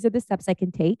like, these are the steps I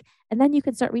can take. And then you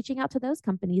can start reaching out to those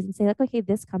companies and say like, okay,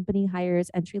 this company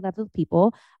hires entry-level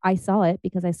people. I saw it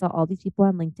because I saw all these people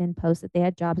on LinkedIn post that they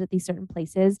had jobs at these certain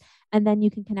places. And then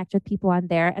you can connect with people on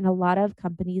there. And a lot of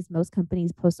companies, most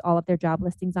companies post all of their job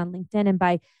listings on LinkedIn. And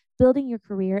by building your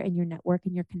career and your network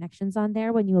and your connections on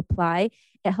there, when you apply,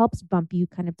 it helps bump you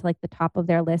kind of to like the top of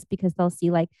their list, because they'll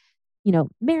see like, you know,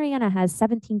 Marianna has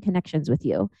 17 connections with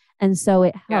you. And so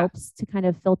it helps to kind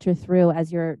of filter through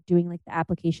as you're doing like the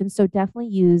application. So definitely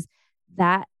use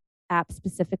that app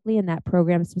specifically and that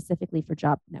program specifically for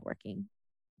job networking.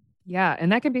 Yeah.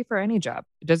 And that can be for any job.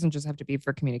 It doesn't just have to be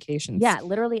for communications. Yeah,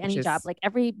 literally which any job. is, Like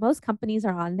most companies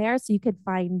are on there, so you could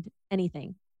find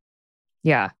anything.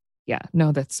 yeah. Yeah.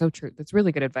 No, that's so true. That's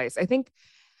really good advice. I think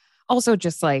also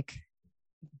just like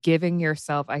giving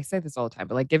yourself, I say this all the time,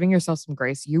 but like giving yourself some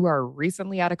grace. You are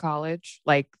recently out of college.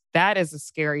 Like that is a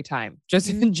scary time. Just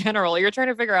in general, you're trying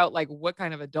to figure out like what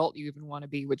kind of adult you even want to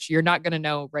be, which you're not going to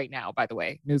know right now, by the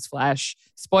way. Newsflash,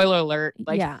 spoiler alert.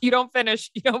 Like Yeah. you don't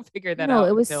figure that No, out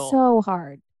it was until, so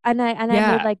hard. And I made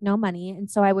yeah. like no money. And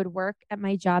so I would work at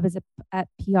my job at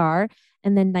PR.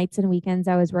 And then nights and weekends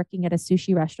I was working at a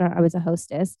sushi restaurant. I was a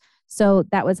hostess. So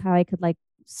that was how I could like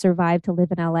survive to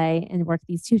live in LA and work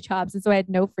these two jobs. And so I had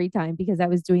no free time because I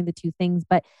was doing the two things.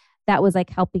 But that was like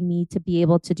helping me to be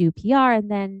able to do PR. And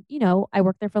then, I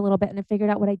worked there for a little bit and I figured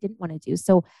out what I didn't want to do.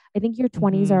 So I think your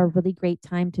 20s are a really great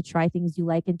time to try things you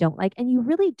like and don't like. And you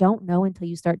really don't know until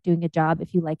you start doing a job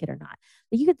if you like it or not.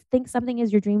 Like you could think something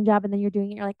is your dream job and then you're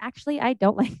doing it. You're like, actually, I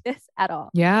don't like this at all.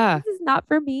 Yeah. This is not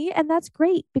for me. And that's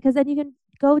great because then you can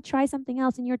go try something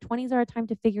else. And your 20s are a time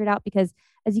to figure it out because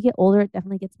as you get older, it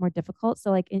definitely gets more difficult. So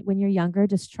like when you're younger,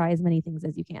 just try as many things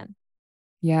as you can.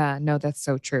 Yeah. No, that's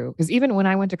so true. Because even when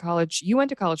I went to college, you went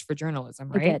to college for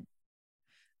journalism, I right? did.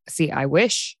 See, I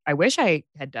wish I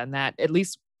had done that, at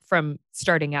least from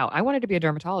starting out. I wanted to be a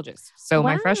dermatologist. So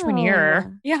my freshman year,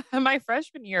 Wow. yeah, my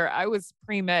freshman year, I was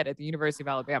pre-med at the University of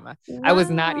Alabama. I was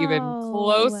not even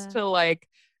close Wow. to like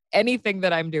anything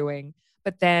that I'm doing.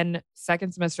 But then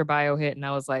second semester bio hit and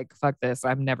I was like, fuck this.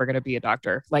 I'm never going to be a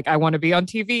doctor. Like I want to be on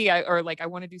TV or like I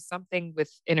want to do something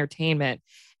with entertainment.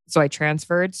 So I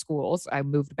transferred schools. I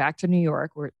moved back to New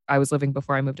York where I was living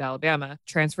before I moved to Alabama,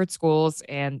 transferred schools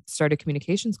and started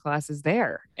communications classes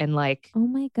there. And like Oh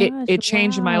my it gosh. it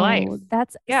changed my life. Wow.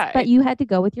 Yeah, But you had to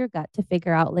go with your gut to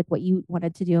figure out like what you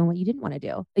wanted to do and what you didn't want to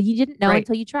do. You didn't know right.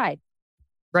 until you tried.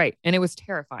 Right. And it was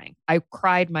terrifying. I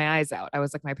cried my eyes out. I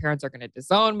was like, my parents are going to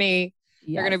disown me.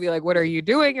 They're going Yes. to be like, what are you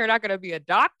doing? You're not going to be a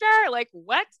doctor? Like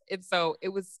what? And so it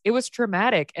was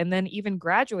traumatic. And then even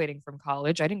graduating from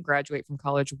college, I didn't graduate from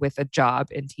college with a job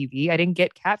in TV. I didn't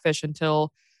get Catfish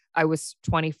until I was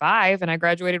 25 and I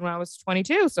graduated when I was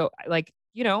 22. So like,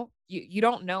 you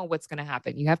don't know what's going to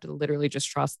happen. You have to literally just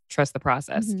trust the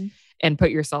process and put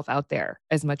yourself out there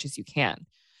as much as you can,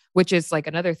 which is like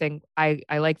another thing. I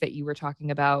like that you were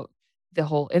talking about the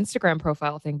whole Instagram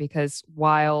profile thing, because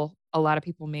while a lot of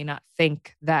people may not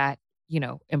think that,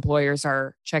 employers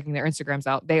are checking their Instagrams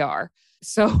out, they are.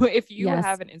 So if you Yes.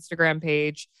 have an Instagram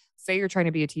page, say you're trying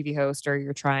to be a TV host or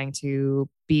you're trying to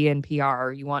be in PR,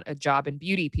 or you want a job in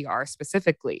beauty PR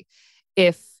specifically,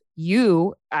 if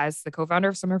you, as the co-founder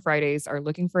of Summer Fridays, are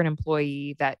looking for an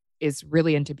employee that is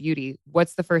really into beauty,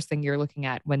 what's the first thing you're looking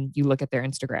at when you look at their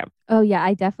Instagram? Oh yeah,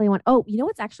 I definitely want. Oh, you know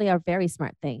what's actually a very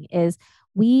smart thing is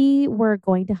we were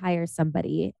going to hire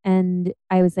somebody and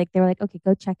they were like, okay,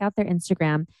 go check out their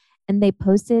Instagram. And they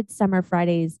posted Summer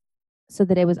Fridays so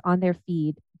that it was on their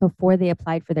feed before they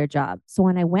applied for their job. So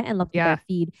when I went and looked at Yeah. their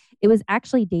feed, it was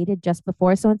actually dated just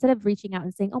before. So instead of reaching out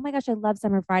and saying, oh my gosh, I love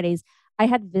Summer Fridays, I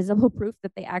had visible proof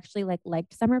that they actually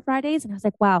liked Summer Fridays. And I was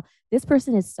like, wow, this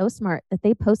person is so smart that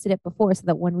they posted it before so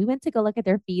that when we went to go look at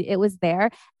their feed, it was there.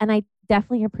 And I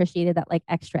definitely appreciated that like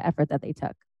extra effort that they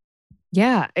took.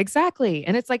 Yeah, exactly.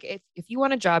 And it's like if you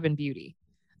want a job in beauty,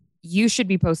 you should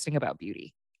be posting about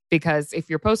beauty. Because if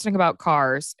you're posting about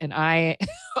cars and I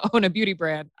own a beauty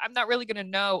brand, I'm not really going to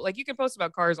know. Like you can post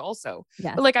about cars also.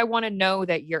 Yes. But like I want to know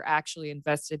that you're actually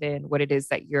invested in what it is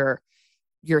that you're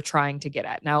trying to get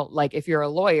at. Now, like if you're a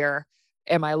lawyer,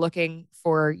 am I looking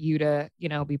for you to,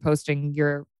 be posting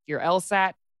your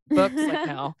LSAT books? Like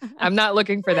no, I'm not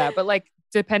looking for that. But like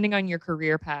depending on your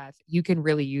career path, you can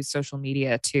really use social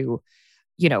media to,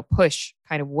 push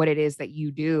kind of what it is that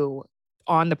you do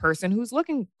on the person who's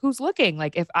looking.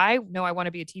 Like if I know I want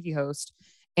to be a TV host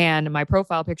and my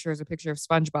profile picture is a picture of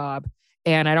SpongeBob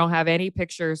and I don't have any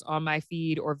pictures on my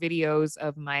feed or videos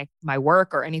of my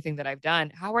work or anything that I've done,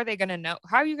 how are they going to know?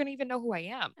 How are you going to even know who I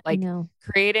am? I Like know.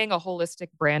 creating a holistic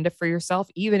brand for yourself,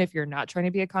 even if you're not trying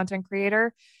to be a content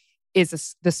creator,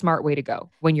 is the smart way to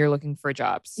go when you're looking for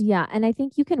jobs. Yeah. And I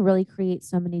think you can really create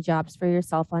so many jobs for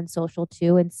yourself on social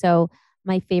too. And so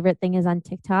my favorite thing is on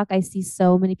TikTok. I see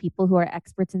so many people who are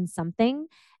experts in something.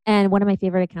 And one of my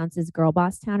favorite accounts is Girl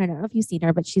Boss Town. I don't know if you've seen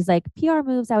her, but she's like PR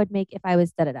moves I would make if I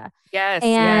was da da da. Yes,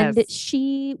 And yes.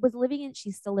 she's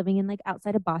still living in like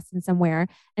outside of Boston somewhere.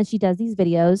 And she does these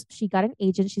videos. She got an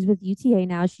agent. She's with UTA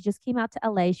now. She just came out to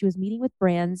LA. She was meeting with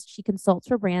brands. She consults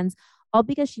for brands all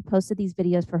because she posted these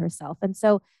videos for herself. And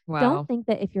so don't Wow. think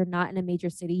that if you're not in a major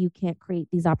city, you can't create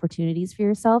these opportunities for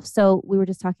yourself. So we were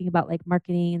just talking about like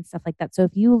marketing and stuff like that. So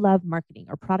if you love marketing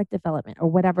or product development or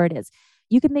whatever it is,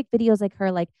 you can make videos like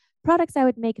her, like products I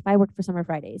would make if I worked for Summer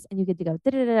Fridays, and you get to go da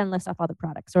da da and list off all the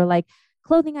products, or like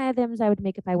clothing items I would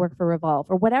make if I work for Revolve,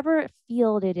 or whatever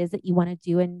field it is that you want to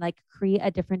do, and like create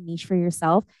a different niche for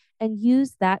yourself and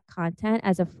use that content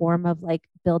as a form of like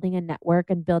building a network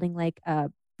and building like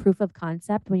a proof of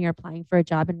concept when you're applying for a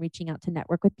job and reaching out to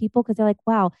network with people, because they're like,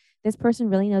 wow, this person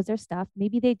really knows their stuff.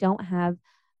 Maybe they don't have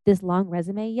this long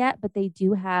resume yet, but they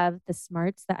do have the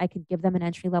smarts that I could give them an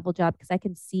entry level job, because I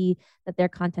can see that their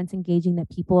content's engaging,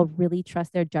 that people really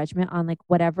trust their judgment on like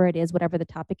whatever it is, whatever the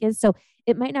topic is. So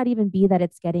it might not even be that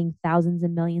it's getting thousands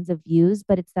and millions of views,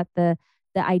 but it's that the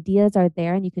ideas are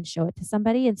there and you can show it to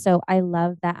somebody. And so I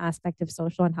love that aspect of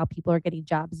social and how people are getting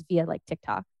jobs via like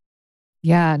TikTok.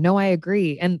 Yeah, no, I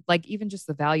agree. And like even just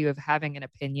the value of having an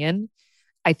opinion,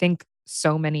 I think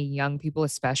so many young people,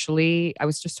 especially, I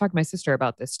was just talking to my sister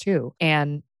about this too.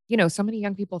 And, so many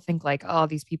young people think like, oh,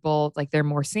 these people, like they're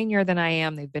more senior than I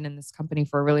am. They've been in this company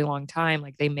for a really long time.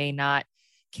 Like they may not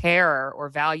care or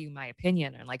value my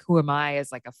opinion. And like, who am I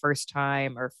as like a first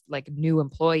time or like new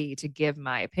employee to give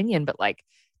my opinion? But like,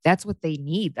 that's what they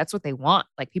need. That's what they want.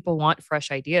 Like people want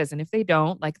fresh ideas. And if they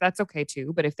don't, like, that's okay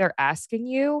too. But if they're asking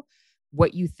you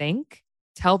what you think,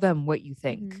 tell them what you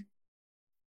think. Mhm.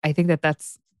 I think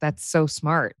that's so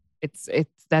smart. That's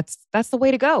the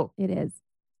way to go. It is.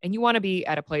 And you want to be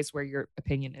at a place where your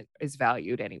opinion is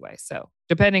valued anyway. So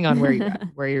depending on where you're at,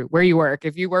 where you work,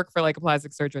 if you work for like a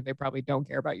plastic surgeon, they probably don't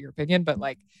care about your opinion, but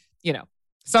like,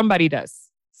 somebody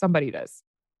does. Somebody does.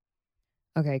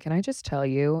 Okay, can I just tell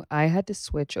you, I had to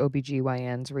switch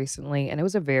OBGYNs recently, and it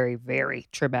was a very, very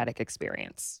traumatic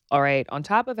experience. All right, on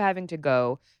top of having to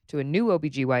go to a new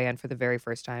OBGYN for the very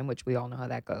first time, which we all know how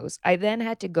that goes, I then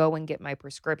had to go and get my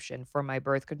prescription for my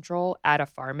birth control at a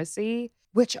pharmacy,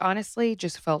 which honestly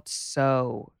just felt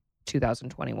so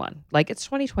 2021. Like it's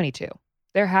 2022.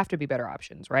 There have to be better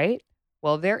options, right?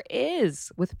 Well, there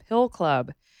is with Pill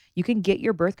Club. You can get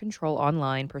your birth control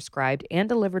online, prescribed, and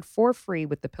delivered for free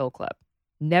with the Pill Club.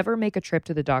 Never make a trip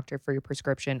to the doctor for your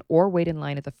prescription or wait in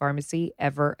line at the pharmacy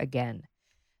ever again.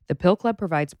 The Pill Club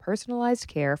provides personalized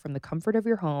care from the comfort of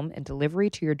your home and delivery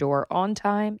to your door on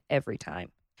time, every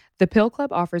time. The Pill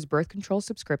Club offers birth control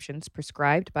subscriptions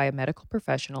prescribed by a medical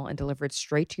professional and delivered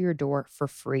straight to your door for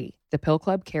free. The Pill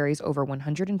Club carries over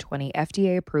 120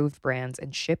 FDA-approved brands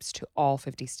and ships to all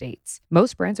 50 states.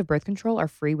 Most brands of birth control are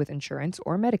free with insurance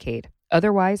or Medicaid.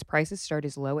 Otherwise, prices start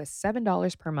as low as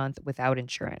 $7 per month without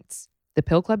insurance. The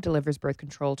Pill Club delivers birth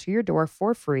control to your door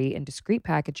for free in discreet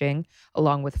packaging,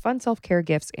 along with fun self-care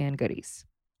gifts and goodies.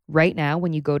 Right now,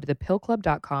 when you go to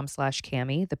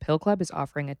thepillclub.com/Cami, the Pill Club is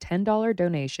offering a $10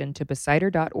 donation to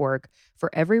Besider.org for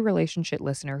every relationship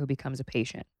listener who becomes a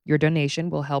patient. Your donation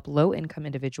will help low-income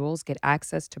individuals get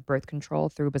access to birth control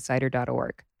through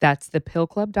Besider.org. That's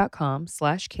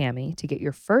thepillclub.com/Cami to get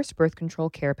your first birth control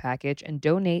care package and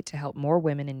donate to help more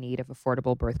women in need of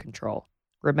affordable birth control.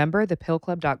 Remember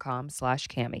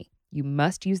thepillclub.com/Cami. You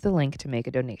must use the link to make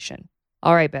a donation.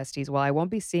 All right, besties. Well, I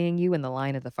won't be seeing you in the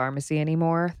line at the pharmacy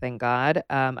anymore. Thank God.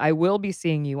 I will be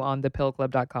seeing you on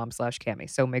thepillclub.com/Cami.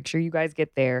 So make sure you guys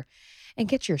get there and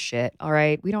get your shit. All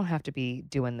right. We don't have to be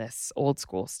doing this old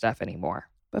school stuff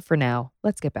anymore. But for now,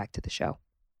 let's get back to the show.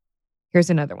 Here's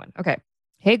another one. Okay.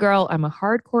 Hey girl, I'm a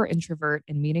hardcore introvert,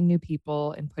 and meeting new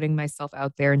people and putting myself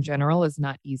out there in general is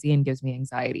not easy and gives me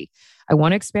anxiety. I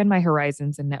want to expand my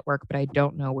horizons and network, but I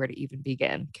don't know where to even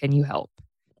begin. Can you help?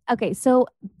 Okay, so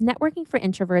networking for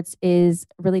introverts is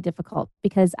really difficult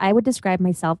because I would describe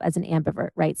myself as an ambivert,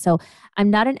 right? So I'm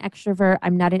not an extrovert,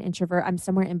 I'm not an introvert, I'm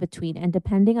somewhere in between. And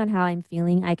depending on how I'm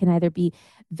feeling, I can either be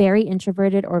very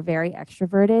introverted or very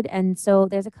extroverted. And so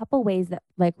there's a couple ways that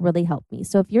like really help me.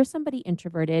 So if you're somebody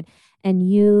introverted and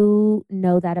you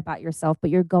know that about yourself,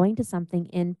 but you're going to something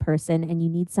in person and you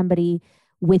need somebody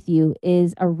with you,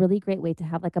 is a really great way to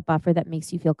have like a buffer that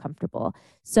makes you feel comfortable.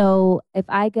 So if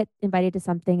I get invited to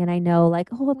something and I know like,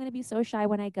 oh, I'm going to be so shy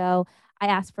when I go, I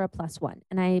ask for a +1,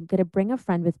 and I'm going to bring a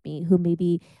friend with me who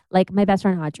maybe, like my best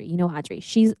friend Audrey. You know Audrey,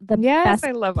 she's the Yes, best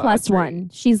I love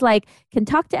 +1. She's like, can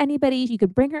talk to anybody. You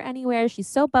could bring her anywhere. She's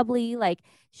so bubbly. Like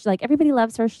she's like, everybody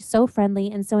loves her. She's so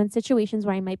friendly. And so in situations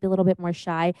where I might be a little bit more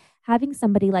shy, having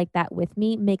somebody like that with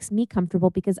me makes me comfortable,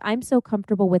 because I'm so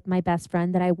comfortable with my best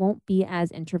friend that I won't be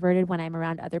as introverted when I'm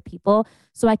around other people.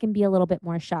 So I can be a little bit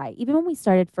more shy. Even when we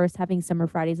started first having Summer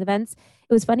Fridays events,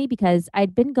 it was funny because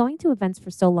I'd been going to events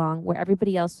for so long where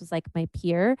everybody else was like my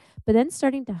peer, but then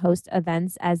starting to host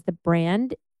events as the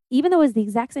brand, even though it was the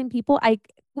exact same people, I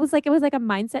it was like a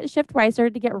mindset shift where I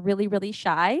started to get really, really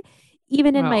shy,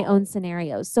 even in my own Oh.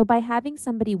 scenarios. So by having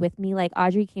somebody with me, like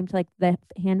Audrey came to like the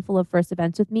handful of first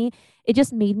events with me, it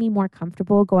just made me more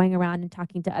comfortable going around and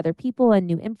talking to other people and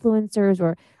new influencers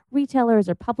or retailers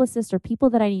or publicists or people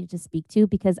that I needed to speak to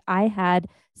because I had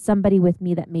somebody with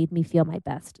me that made me feel my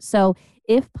best. So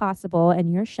if possible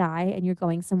and you're shy and you're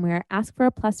going somewhere, ask for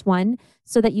a plus one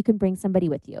so that you can bring somebody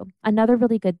with you. Another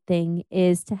really good thing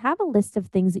is to have a list of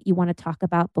things that you want to talk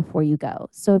about before you go.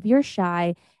 So if you're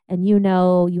shy and you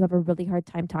know you have a really hard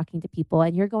time talking to people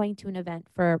and you're going to an event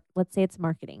for, let's say it's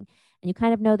marketing, and you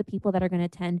kind of know the people that are going to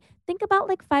attend, think about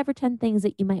like 5 or 10 things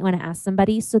that you might want to ask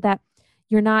somebody so that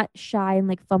you're not shy and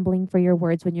like fumbling for your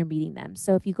words when you're meeting them.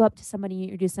 So if you go up to somebody and you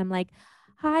introduce them like,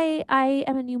 hi, I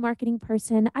am a new marketing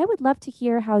person. I would love to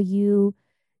hear how you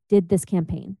did this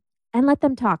campaign and let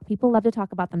them talk. People love to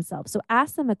talk about themselves. So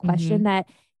ask them a question Mhm. that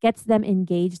gets them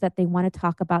engaged, that they want to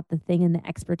talk about the thing and the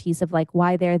expertise of like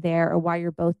why they're there or why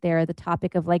you're both there, the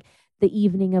topic of like the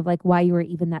evening of like why you were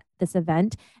even at this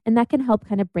event. And that can help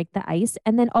kind of break the ice.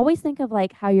 And then always think of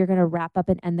like how you're going to wrap up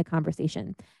and end the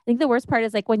conversation. I think the worst part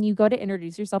is like when you go to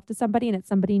introduce yourself to somebody and it's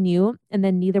somebody new and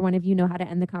then neither one of you know how to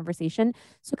end the conversation.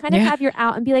 So kind of Yeah. have your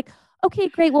out and be like, okay,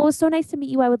 great. Well, it was so nice to meet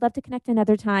you. I would love to connect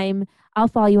another time. I'll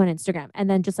follow you on Instagram, and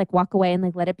then just like walk away and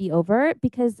like let it be over.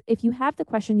 Because if you have the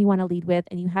question you want to lead with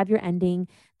and you have your ending,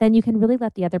 then you can really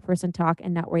let the other person talk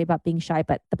and not worry about being shy.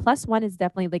 But the plus one is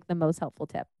definitely like the most helpful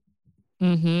tip.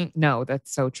 No,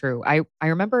 that's so true. I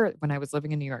remember when I was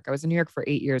living in New York. I was in New York for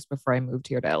 8 years before I moved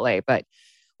here to LA. But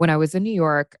when I was in New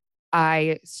York,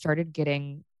 I started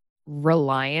getting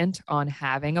reliant on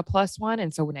having a plus one.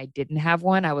 And so when I didn't have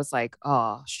one, I was like,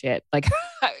 oh shit. Like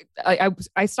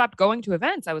I stopped going to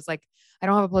events. I was like, I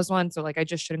don't have a plus one. So like I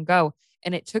just shouldn't go.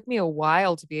 And it took me a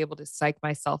while to be able to psych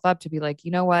myself up to be like,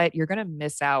 you know what? You're gonna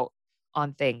miss out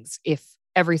on things if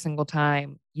every single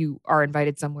time you are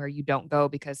invited somewhere you don't go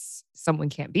because someone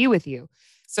can't be with you.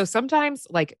 So sometimes,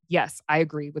 like, yes, I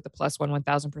agree with the plus one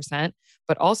 1000%,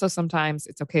 but also sometimes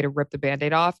it's okay to rip the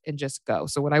band-aid off and just go.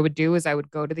 So what I would do is I would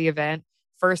go to the event.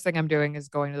 First thing I'm doing is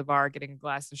going to the bar, getting a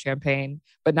glass of champagne,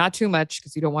 but not too much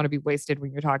because you don't want to be wasted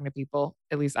when you're talking to people.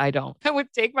 At least I don't. I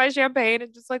would take my champagne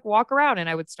and just like walk around, and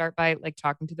I would start by like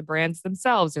talking to the brands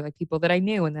themselves or like people that I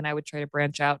knew, and then I would try to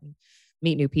branch out and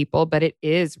meet new people. But it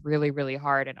is really, really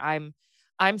hard. And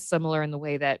I'm similar in the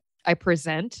way that I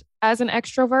present as an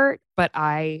extrovert, but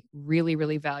I really,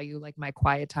 really value like my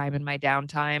quiet time and my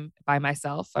downtime by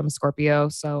myself. I'm a Scorpio,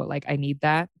 so like I need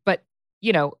that. But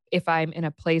if I'm in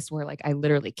a place where like I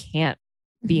literally can't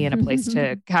be in a place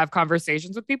to have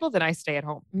conversations with people, then I stay at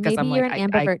home because Maybe I'm you're like,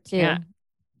 an I ambivert too. can't.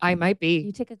 I might You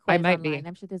be. take a I quiz might online. be.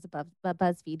 I'm sure there's a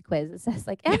BuzzFeed quiz that says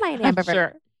like, Yeah, am I an I'm ambivert?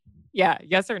 sure. Yeah,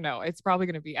 yes or no. It's probably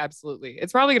going to be absolutely.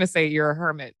 It's probably going to say you're a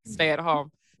hermit, stay at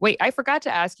home. Wait, I forgot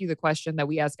to ask you the question that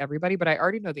we ask everybody, but I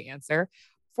already know the answer.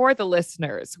 For the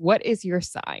listeners, what is your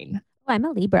sign? Oh, I'm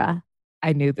a Libra.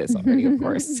 I knew this already, of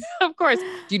course. Of course.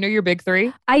 Do you know your big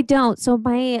three? I don't. So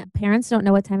my parents don't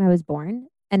know what time I was born,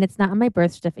 and it's not on my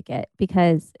birth certificate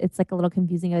because it's like a little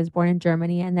confusing. I was born in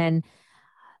Germany, and then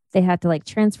they had to like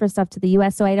transfer stuff to the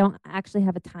US. So I don't actually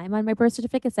have a time on my birth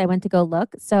certificate. So I went to go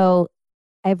look. So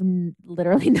I have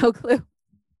literally no clue.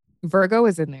 Virgo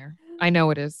is in there. I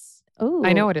know it is. I Oh,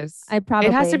 know it is. I It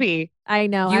has to probably, be. I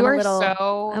know. You are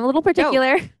so, I'm a little no,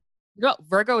 particular. no,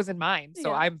 Virgo is in mine. So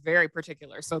Yeah. I'm very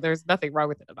particular. So there's nothing wrong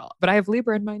with it at all. But I have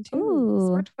Libra in mine too.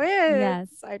 So we're Ooh, twins. yes.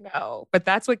 I know. But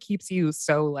that's what keeps you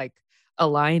so like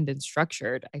aligned and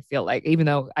structured. I feel like, even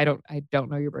though I don't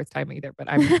know your birth time either, but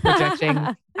I'm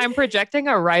projecting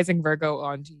a rising Virgo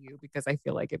onto you because I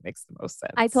feel like it makes the most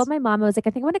I told sense. my mom, I was like,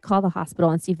 I think I'm going to call the hospital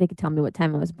and see if they could tell me what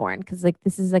time I was born. Cause like,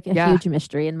 this is like a Yeah. huge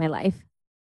mystery in my life.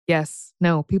 Yes.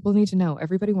 No, people need to know.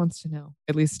 Everybody wants to know.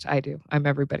 At least I do. I'm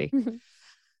everybody.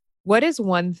 What is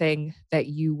one thing that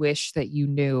you wish that you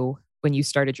knew when you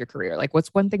started your career? Like, what's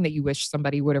one thing that you wish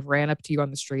somebody would have ran up to you on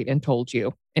the street and told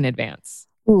you in advance?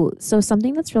 Ooh, so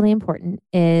something that's really important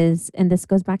is, and this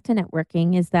goes back to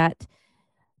networking, is that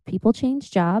people change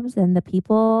jobs and the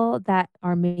people that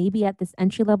are maybe at this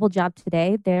entry level job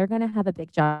today, they're going to have a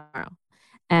big job tomorrow.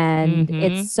 And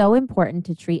it's Mm-hmm. so important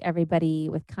to treat everybody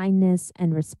with kindness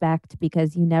and respect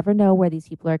because you never know where these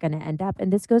people are going to end up.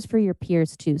 And this goes for your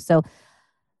peers too. So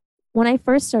when I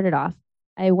first started off,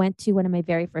 I went to one of my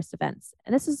very first events.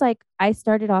 And this is like, I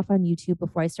started off on YouTube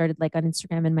before I started like on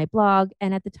Instagram and my blog.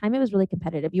 And at the time, it was really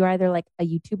competitive. You were either like a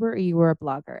YouTuber or you were a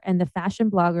blogger. And the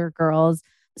fashion blogger girls,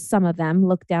 some of them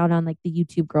looked down on like the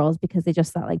YouTube girls because they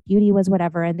just thought like beauty was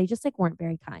whatever. And they just like weren't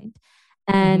very kind.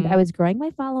 And I Mm-hmm. was growing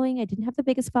my following. I didn't have the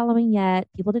biggest following yet.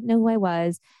 People didn't know who I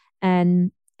was.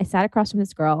 And I sat across from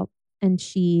this girl and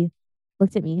she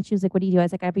looked at me and she was like, what do you do? I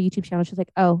was like, I have a YouTube channel. She was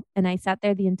like, oh, and I sat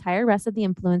there the entire rest of the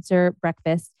influencer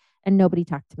breakfast and nobody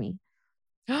talked to me.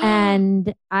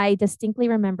 And I distinctly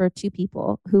remember two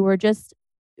people who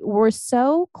were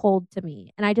so cold to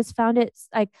me. And I just found it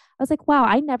like, I was like, wow,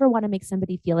 I never want to make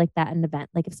somebody feel like that at an event.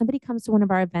 Like if somebody comes to one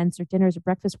of our events or dinners or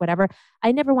breakfast, whatever,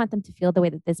 I never want them to feel the way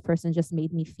that this person just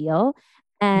made me feel.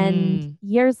 And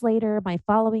years later, my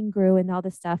following grew and all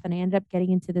this stuff. And I ended up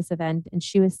getting into this event and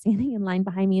she was standing in line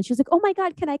behind me and she was like, oh my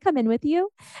God, can I come in with you?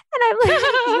 And I'm like,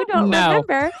 you don't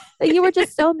remember that you were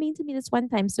just so mean to me this one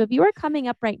time. So if you are coming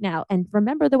up right now and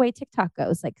remember the way TikTok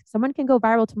goes, like someone can go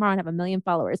viral tomorrow and have 1 million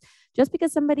followers just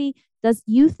because somebody does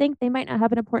you think they might not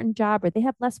have an important job or they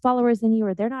have less followers than you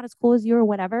or they're not as cool as you or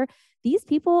whatever. These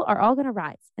people are all going to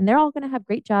rise and they're all going to have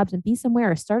great jobs and be somewhere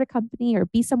or start a company or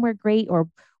be somewhere great or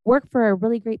work for a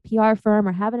really great PR firm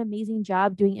or have an amazing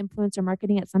job doing influencer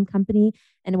marketing at some company.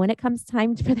 And when it comes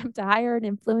time for them to hire an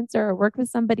influencer or work with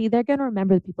somebody, they're going to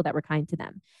remember the people that were kind to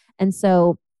them. And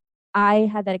so I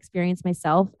had that experience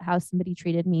myself, how somebody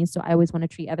treated me. So I always want to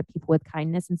treat other people with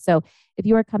kindness. And so if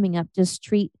you are coming up, just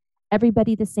treat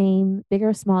everybody the same, big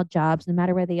or small jobs, no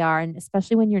matter where they are. And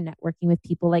especially when you're networking with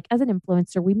people, like as an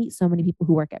influencer, we meet so many people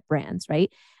who work at brands,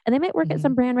 right? And they might work at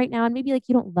some brand right now and maybe like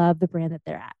you don't love the brand that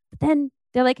they're at. But then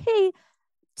they're like, hey,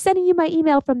 sending you my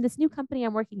email from this new company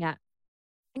I'm working at.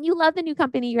 And you love the new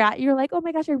company you're at. You're like, oh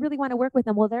my gosh, I really want to work with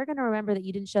them. Well, they're going to remember that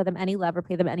you didn't show them any love or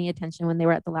pay them any attention when they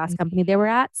were at the last company they were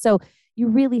at. So you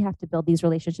really have to build these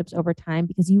relationships over time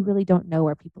because you really don't know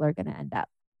where people are going to end up.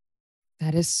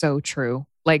 That is so true.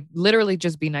 Like literally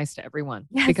just be nice to everyone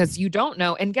because you don't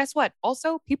know. And guess what?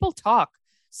 Also, people talk.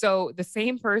 So the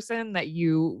same person that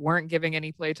you weren't giving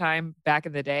any playtime back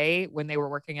in the day when they were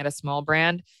working at a small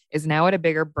brand is now at a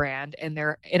bigger brand. And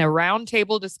they're in a round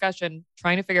table discussion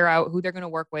trying to figure out who they're going to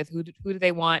work with, who do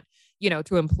they want,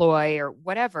 to employ or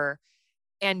whatever.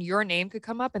 And your name could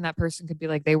come up and that person could be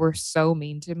like, they were so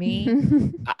mean to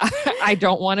me. I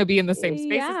don't want to be in the same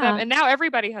space as them. And now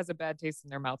everybody has a bad taste in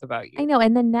their mouth about you. I know.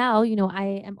 And then now,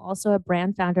 I am also a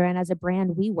brand founder. And as a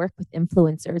brand, we work with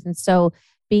influencers. And so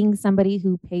being somebody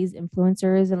who pays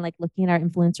influencers and like looking at our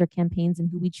influencer campaigns and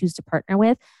who we choose to partner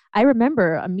with, I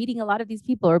remember meeting a lot of these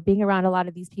people or being around a lot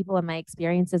of these people and my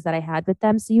experiences that I had with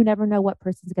them. So you never know what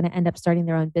person's going to end up starting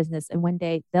their own business. And one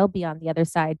day they'll be on the other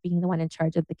side being the one in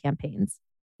charge of the campaigns.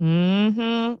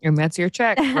 And that's your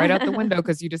check right out the window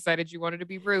because you decided you wanted to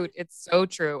be rude. It's so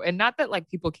true. And not that like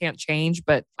people can't change,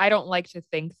 but I don't like to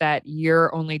think that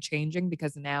you're only changing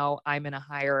because now I'm in a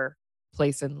higher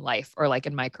place in life or like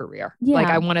in my career. Yeah. Like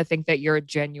I want to think that you're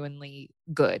genuinely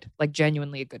good, like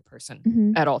genuinely a good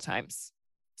person at all times.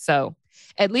 So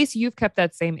at least you've kept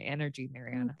that same energy,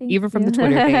 Marianna, even from the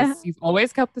Twitter days. You've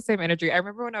always kept the same energy. I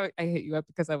remember when I hit you up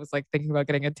because I was like thinking about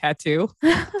getting a tattoo. Do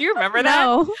you remember that?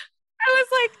 No. I was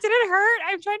like, did it hurt?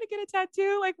 I'm trying to get a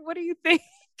tattoo. Like, what do you think?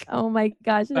 Oh my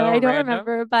gosh. No, I don't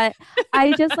remember, but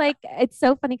I just like, it's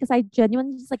so funny because I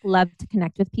genuinely just like love to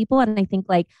connect with people. And I think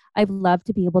like, I've loved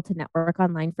to be able to network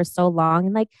online for so long.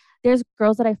 And like, there's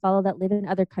girls that I follow that live in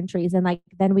other countries. And like,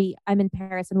 then I'm in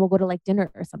Paris and we'll go to like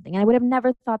dinner or something. And I would have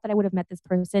never thought that I would have met this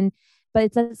person, but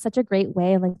it's such a great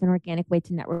way and like an organic way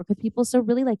to network with people. So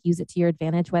really like use it to your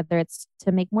advantage, whether it's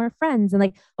to make more friends. And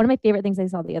like one of my favorite things I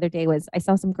saw the other day was I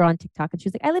saw some girl on TikTok and she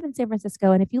was like, I live in San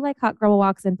Francisco. And if you like hot girl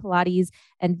walks and Pilates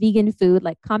and vegan food,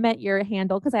 like comment your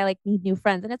handle because I like need new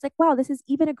friends. And it's like, wow, this is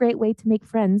even a great way to make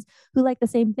friends who like the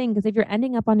same thing. Because if you're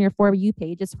ending up on your For You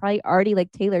page, it's probably already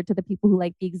like tailored to the people who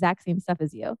like the exact same stuff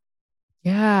as you.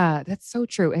 Yeah, that's so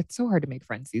true. It's so hard to make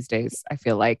friends these days, I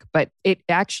feel like, but it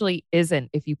actually isn't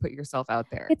if you put yourself out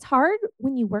there. It's hard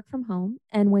when you work from home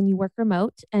and when you work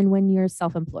remote and when you're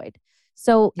self-employed.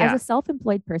 So as a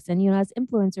self-employed person, as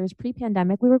influencers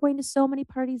pre-pandemic, we were going to so many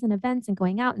parties and events and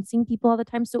going out and seeing people all the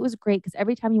time. So it was great because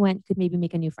every time you went, you could maybe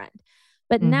make a new friend.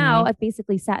 But now I've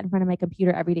basically sat in front of my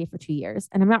computer every day for 2 years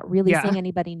and I'm not really seeing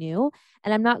anybody new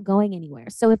and I'm not going anywhere.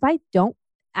 So if I don't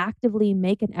actively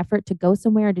make an effort to go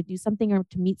somewhere or to do something or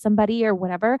to meet somebody or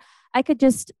whatever, I could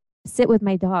just sit with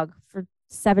my dog for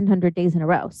 700 days in a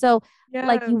row. So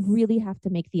like you really have to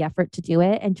make the effort to do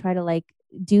it and try to like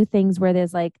do things where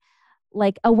there's like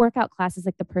a workout class is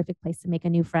like the perfect place to make a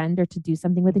new friend or to do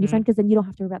something with a new friend because then you don't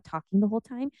have to worry about talking the whole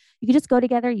time. You can just go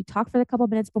together, you talk for a couple of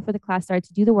minutes before the class starts,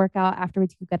 you do the workout.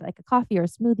 Afterwards, you get like a coffee or a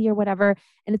smoothie or whatever.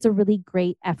 And it's a really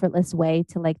great, effortless way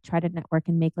to like try to network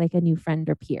and make like a new friend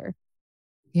or peer.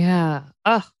 Yeah.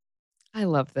 Oh, I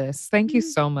love this. Thank you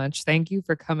so much. Thank you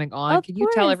for coming on. Of Can you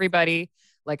tell course. everybody,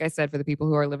 like I said, for the people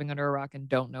who are living under a rock and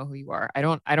don't know who you are, I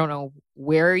don't know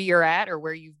where you're at or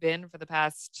where you've been for the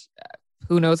past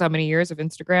who knows how many years of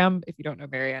Instagram if you don't know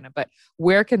Marianna, but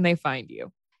where can they find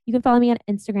you? You can follow me on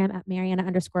Instagram at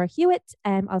Marianna_Hewitt.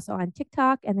 I'm also on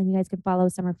TikTok. And then you guys can follow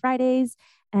Summer Fridays.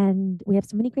 And we have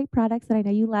so many great products that I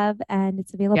know you love. And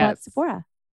it's available at Sephora.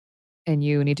 And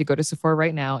you need to go to Sephora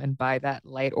right now and buy that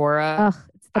Light Aura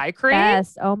it's the eye cream.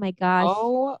 Best. Oh my gosh.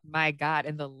 Oh my God.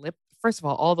 And the lip, first of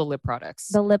all the lip products.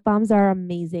 The lip balms are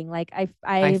amazing. Like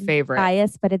my favorite.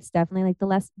 Biased, but it's definitely like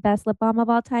the best lip balm of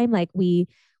all time. Like we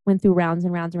went through rounds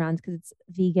and rounds and rounds because it's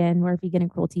vegan. We're vegan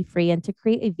and cruelty free. And to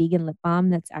create a vegan lip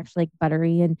balm that's actually like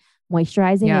buttery and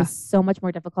moisturizing is so much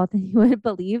more difficult than you would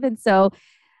believe. And so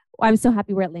I'm so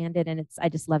happy where it landed. And I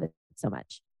just love it so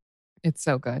much. It's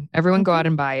so good. Everyone go out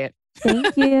and buy it.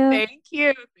 Thank you. Thank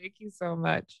you. Thank you so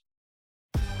much.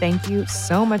 Thank you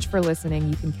so much for listening.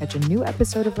 You can catch a new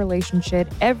episode of Relationship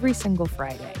every single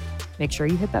Friday. Make sure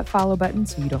you hit that follow button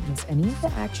so you don't miss any of the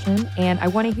action. And I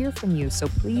want to hear from you. So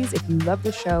please, if you love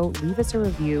the show, leave us a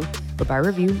review. But by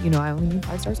review, I only mean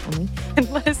 5 stars only. And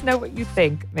let us know what you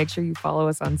think. Make sure you follow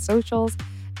us on socials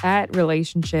at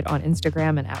Relationship on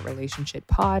Instagram and at Relationship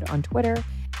Pod on Twitter.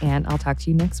 And I'll talk to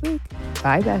you next week.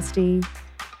 Bye, bestie.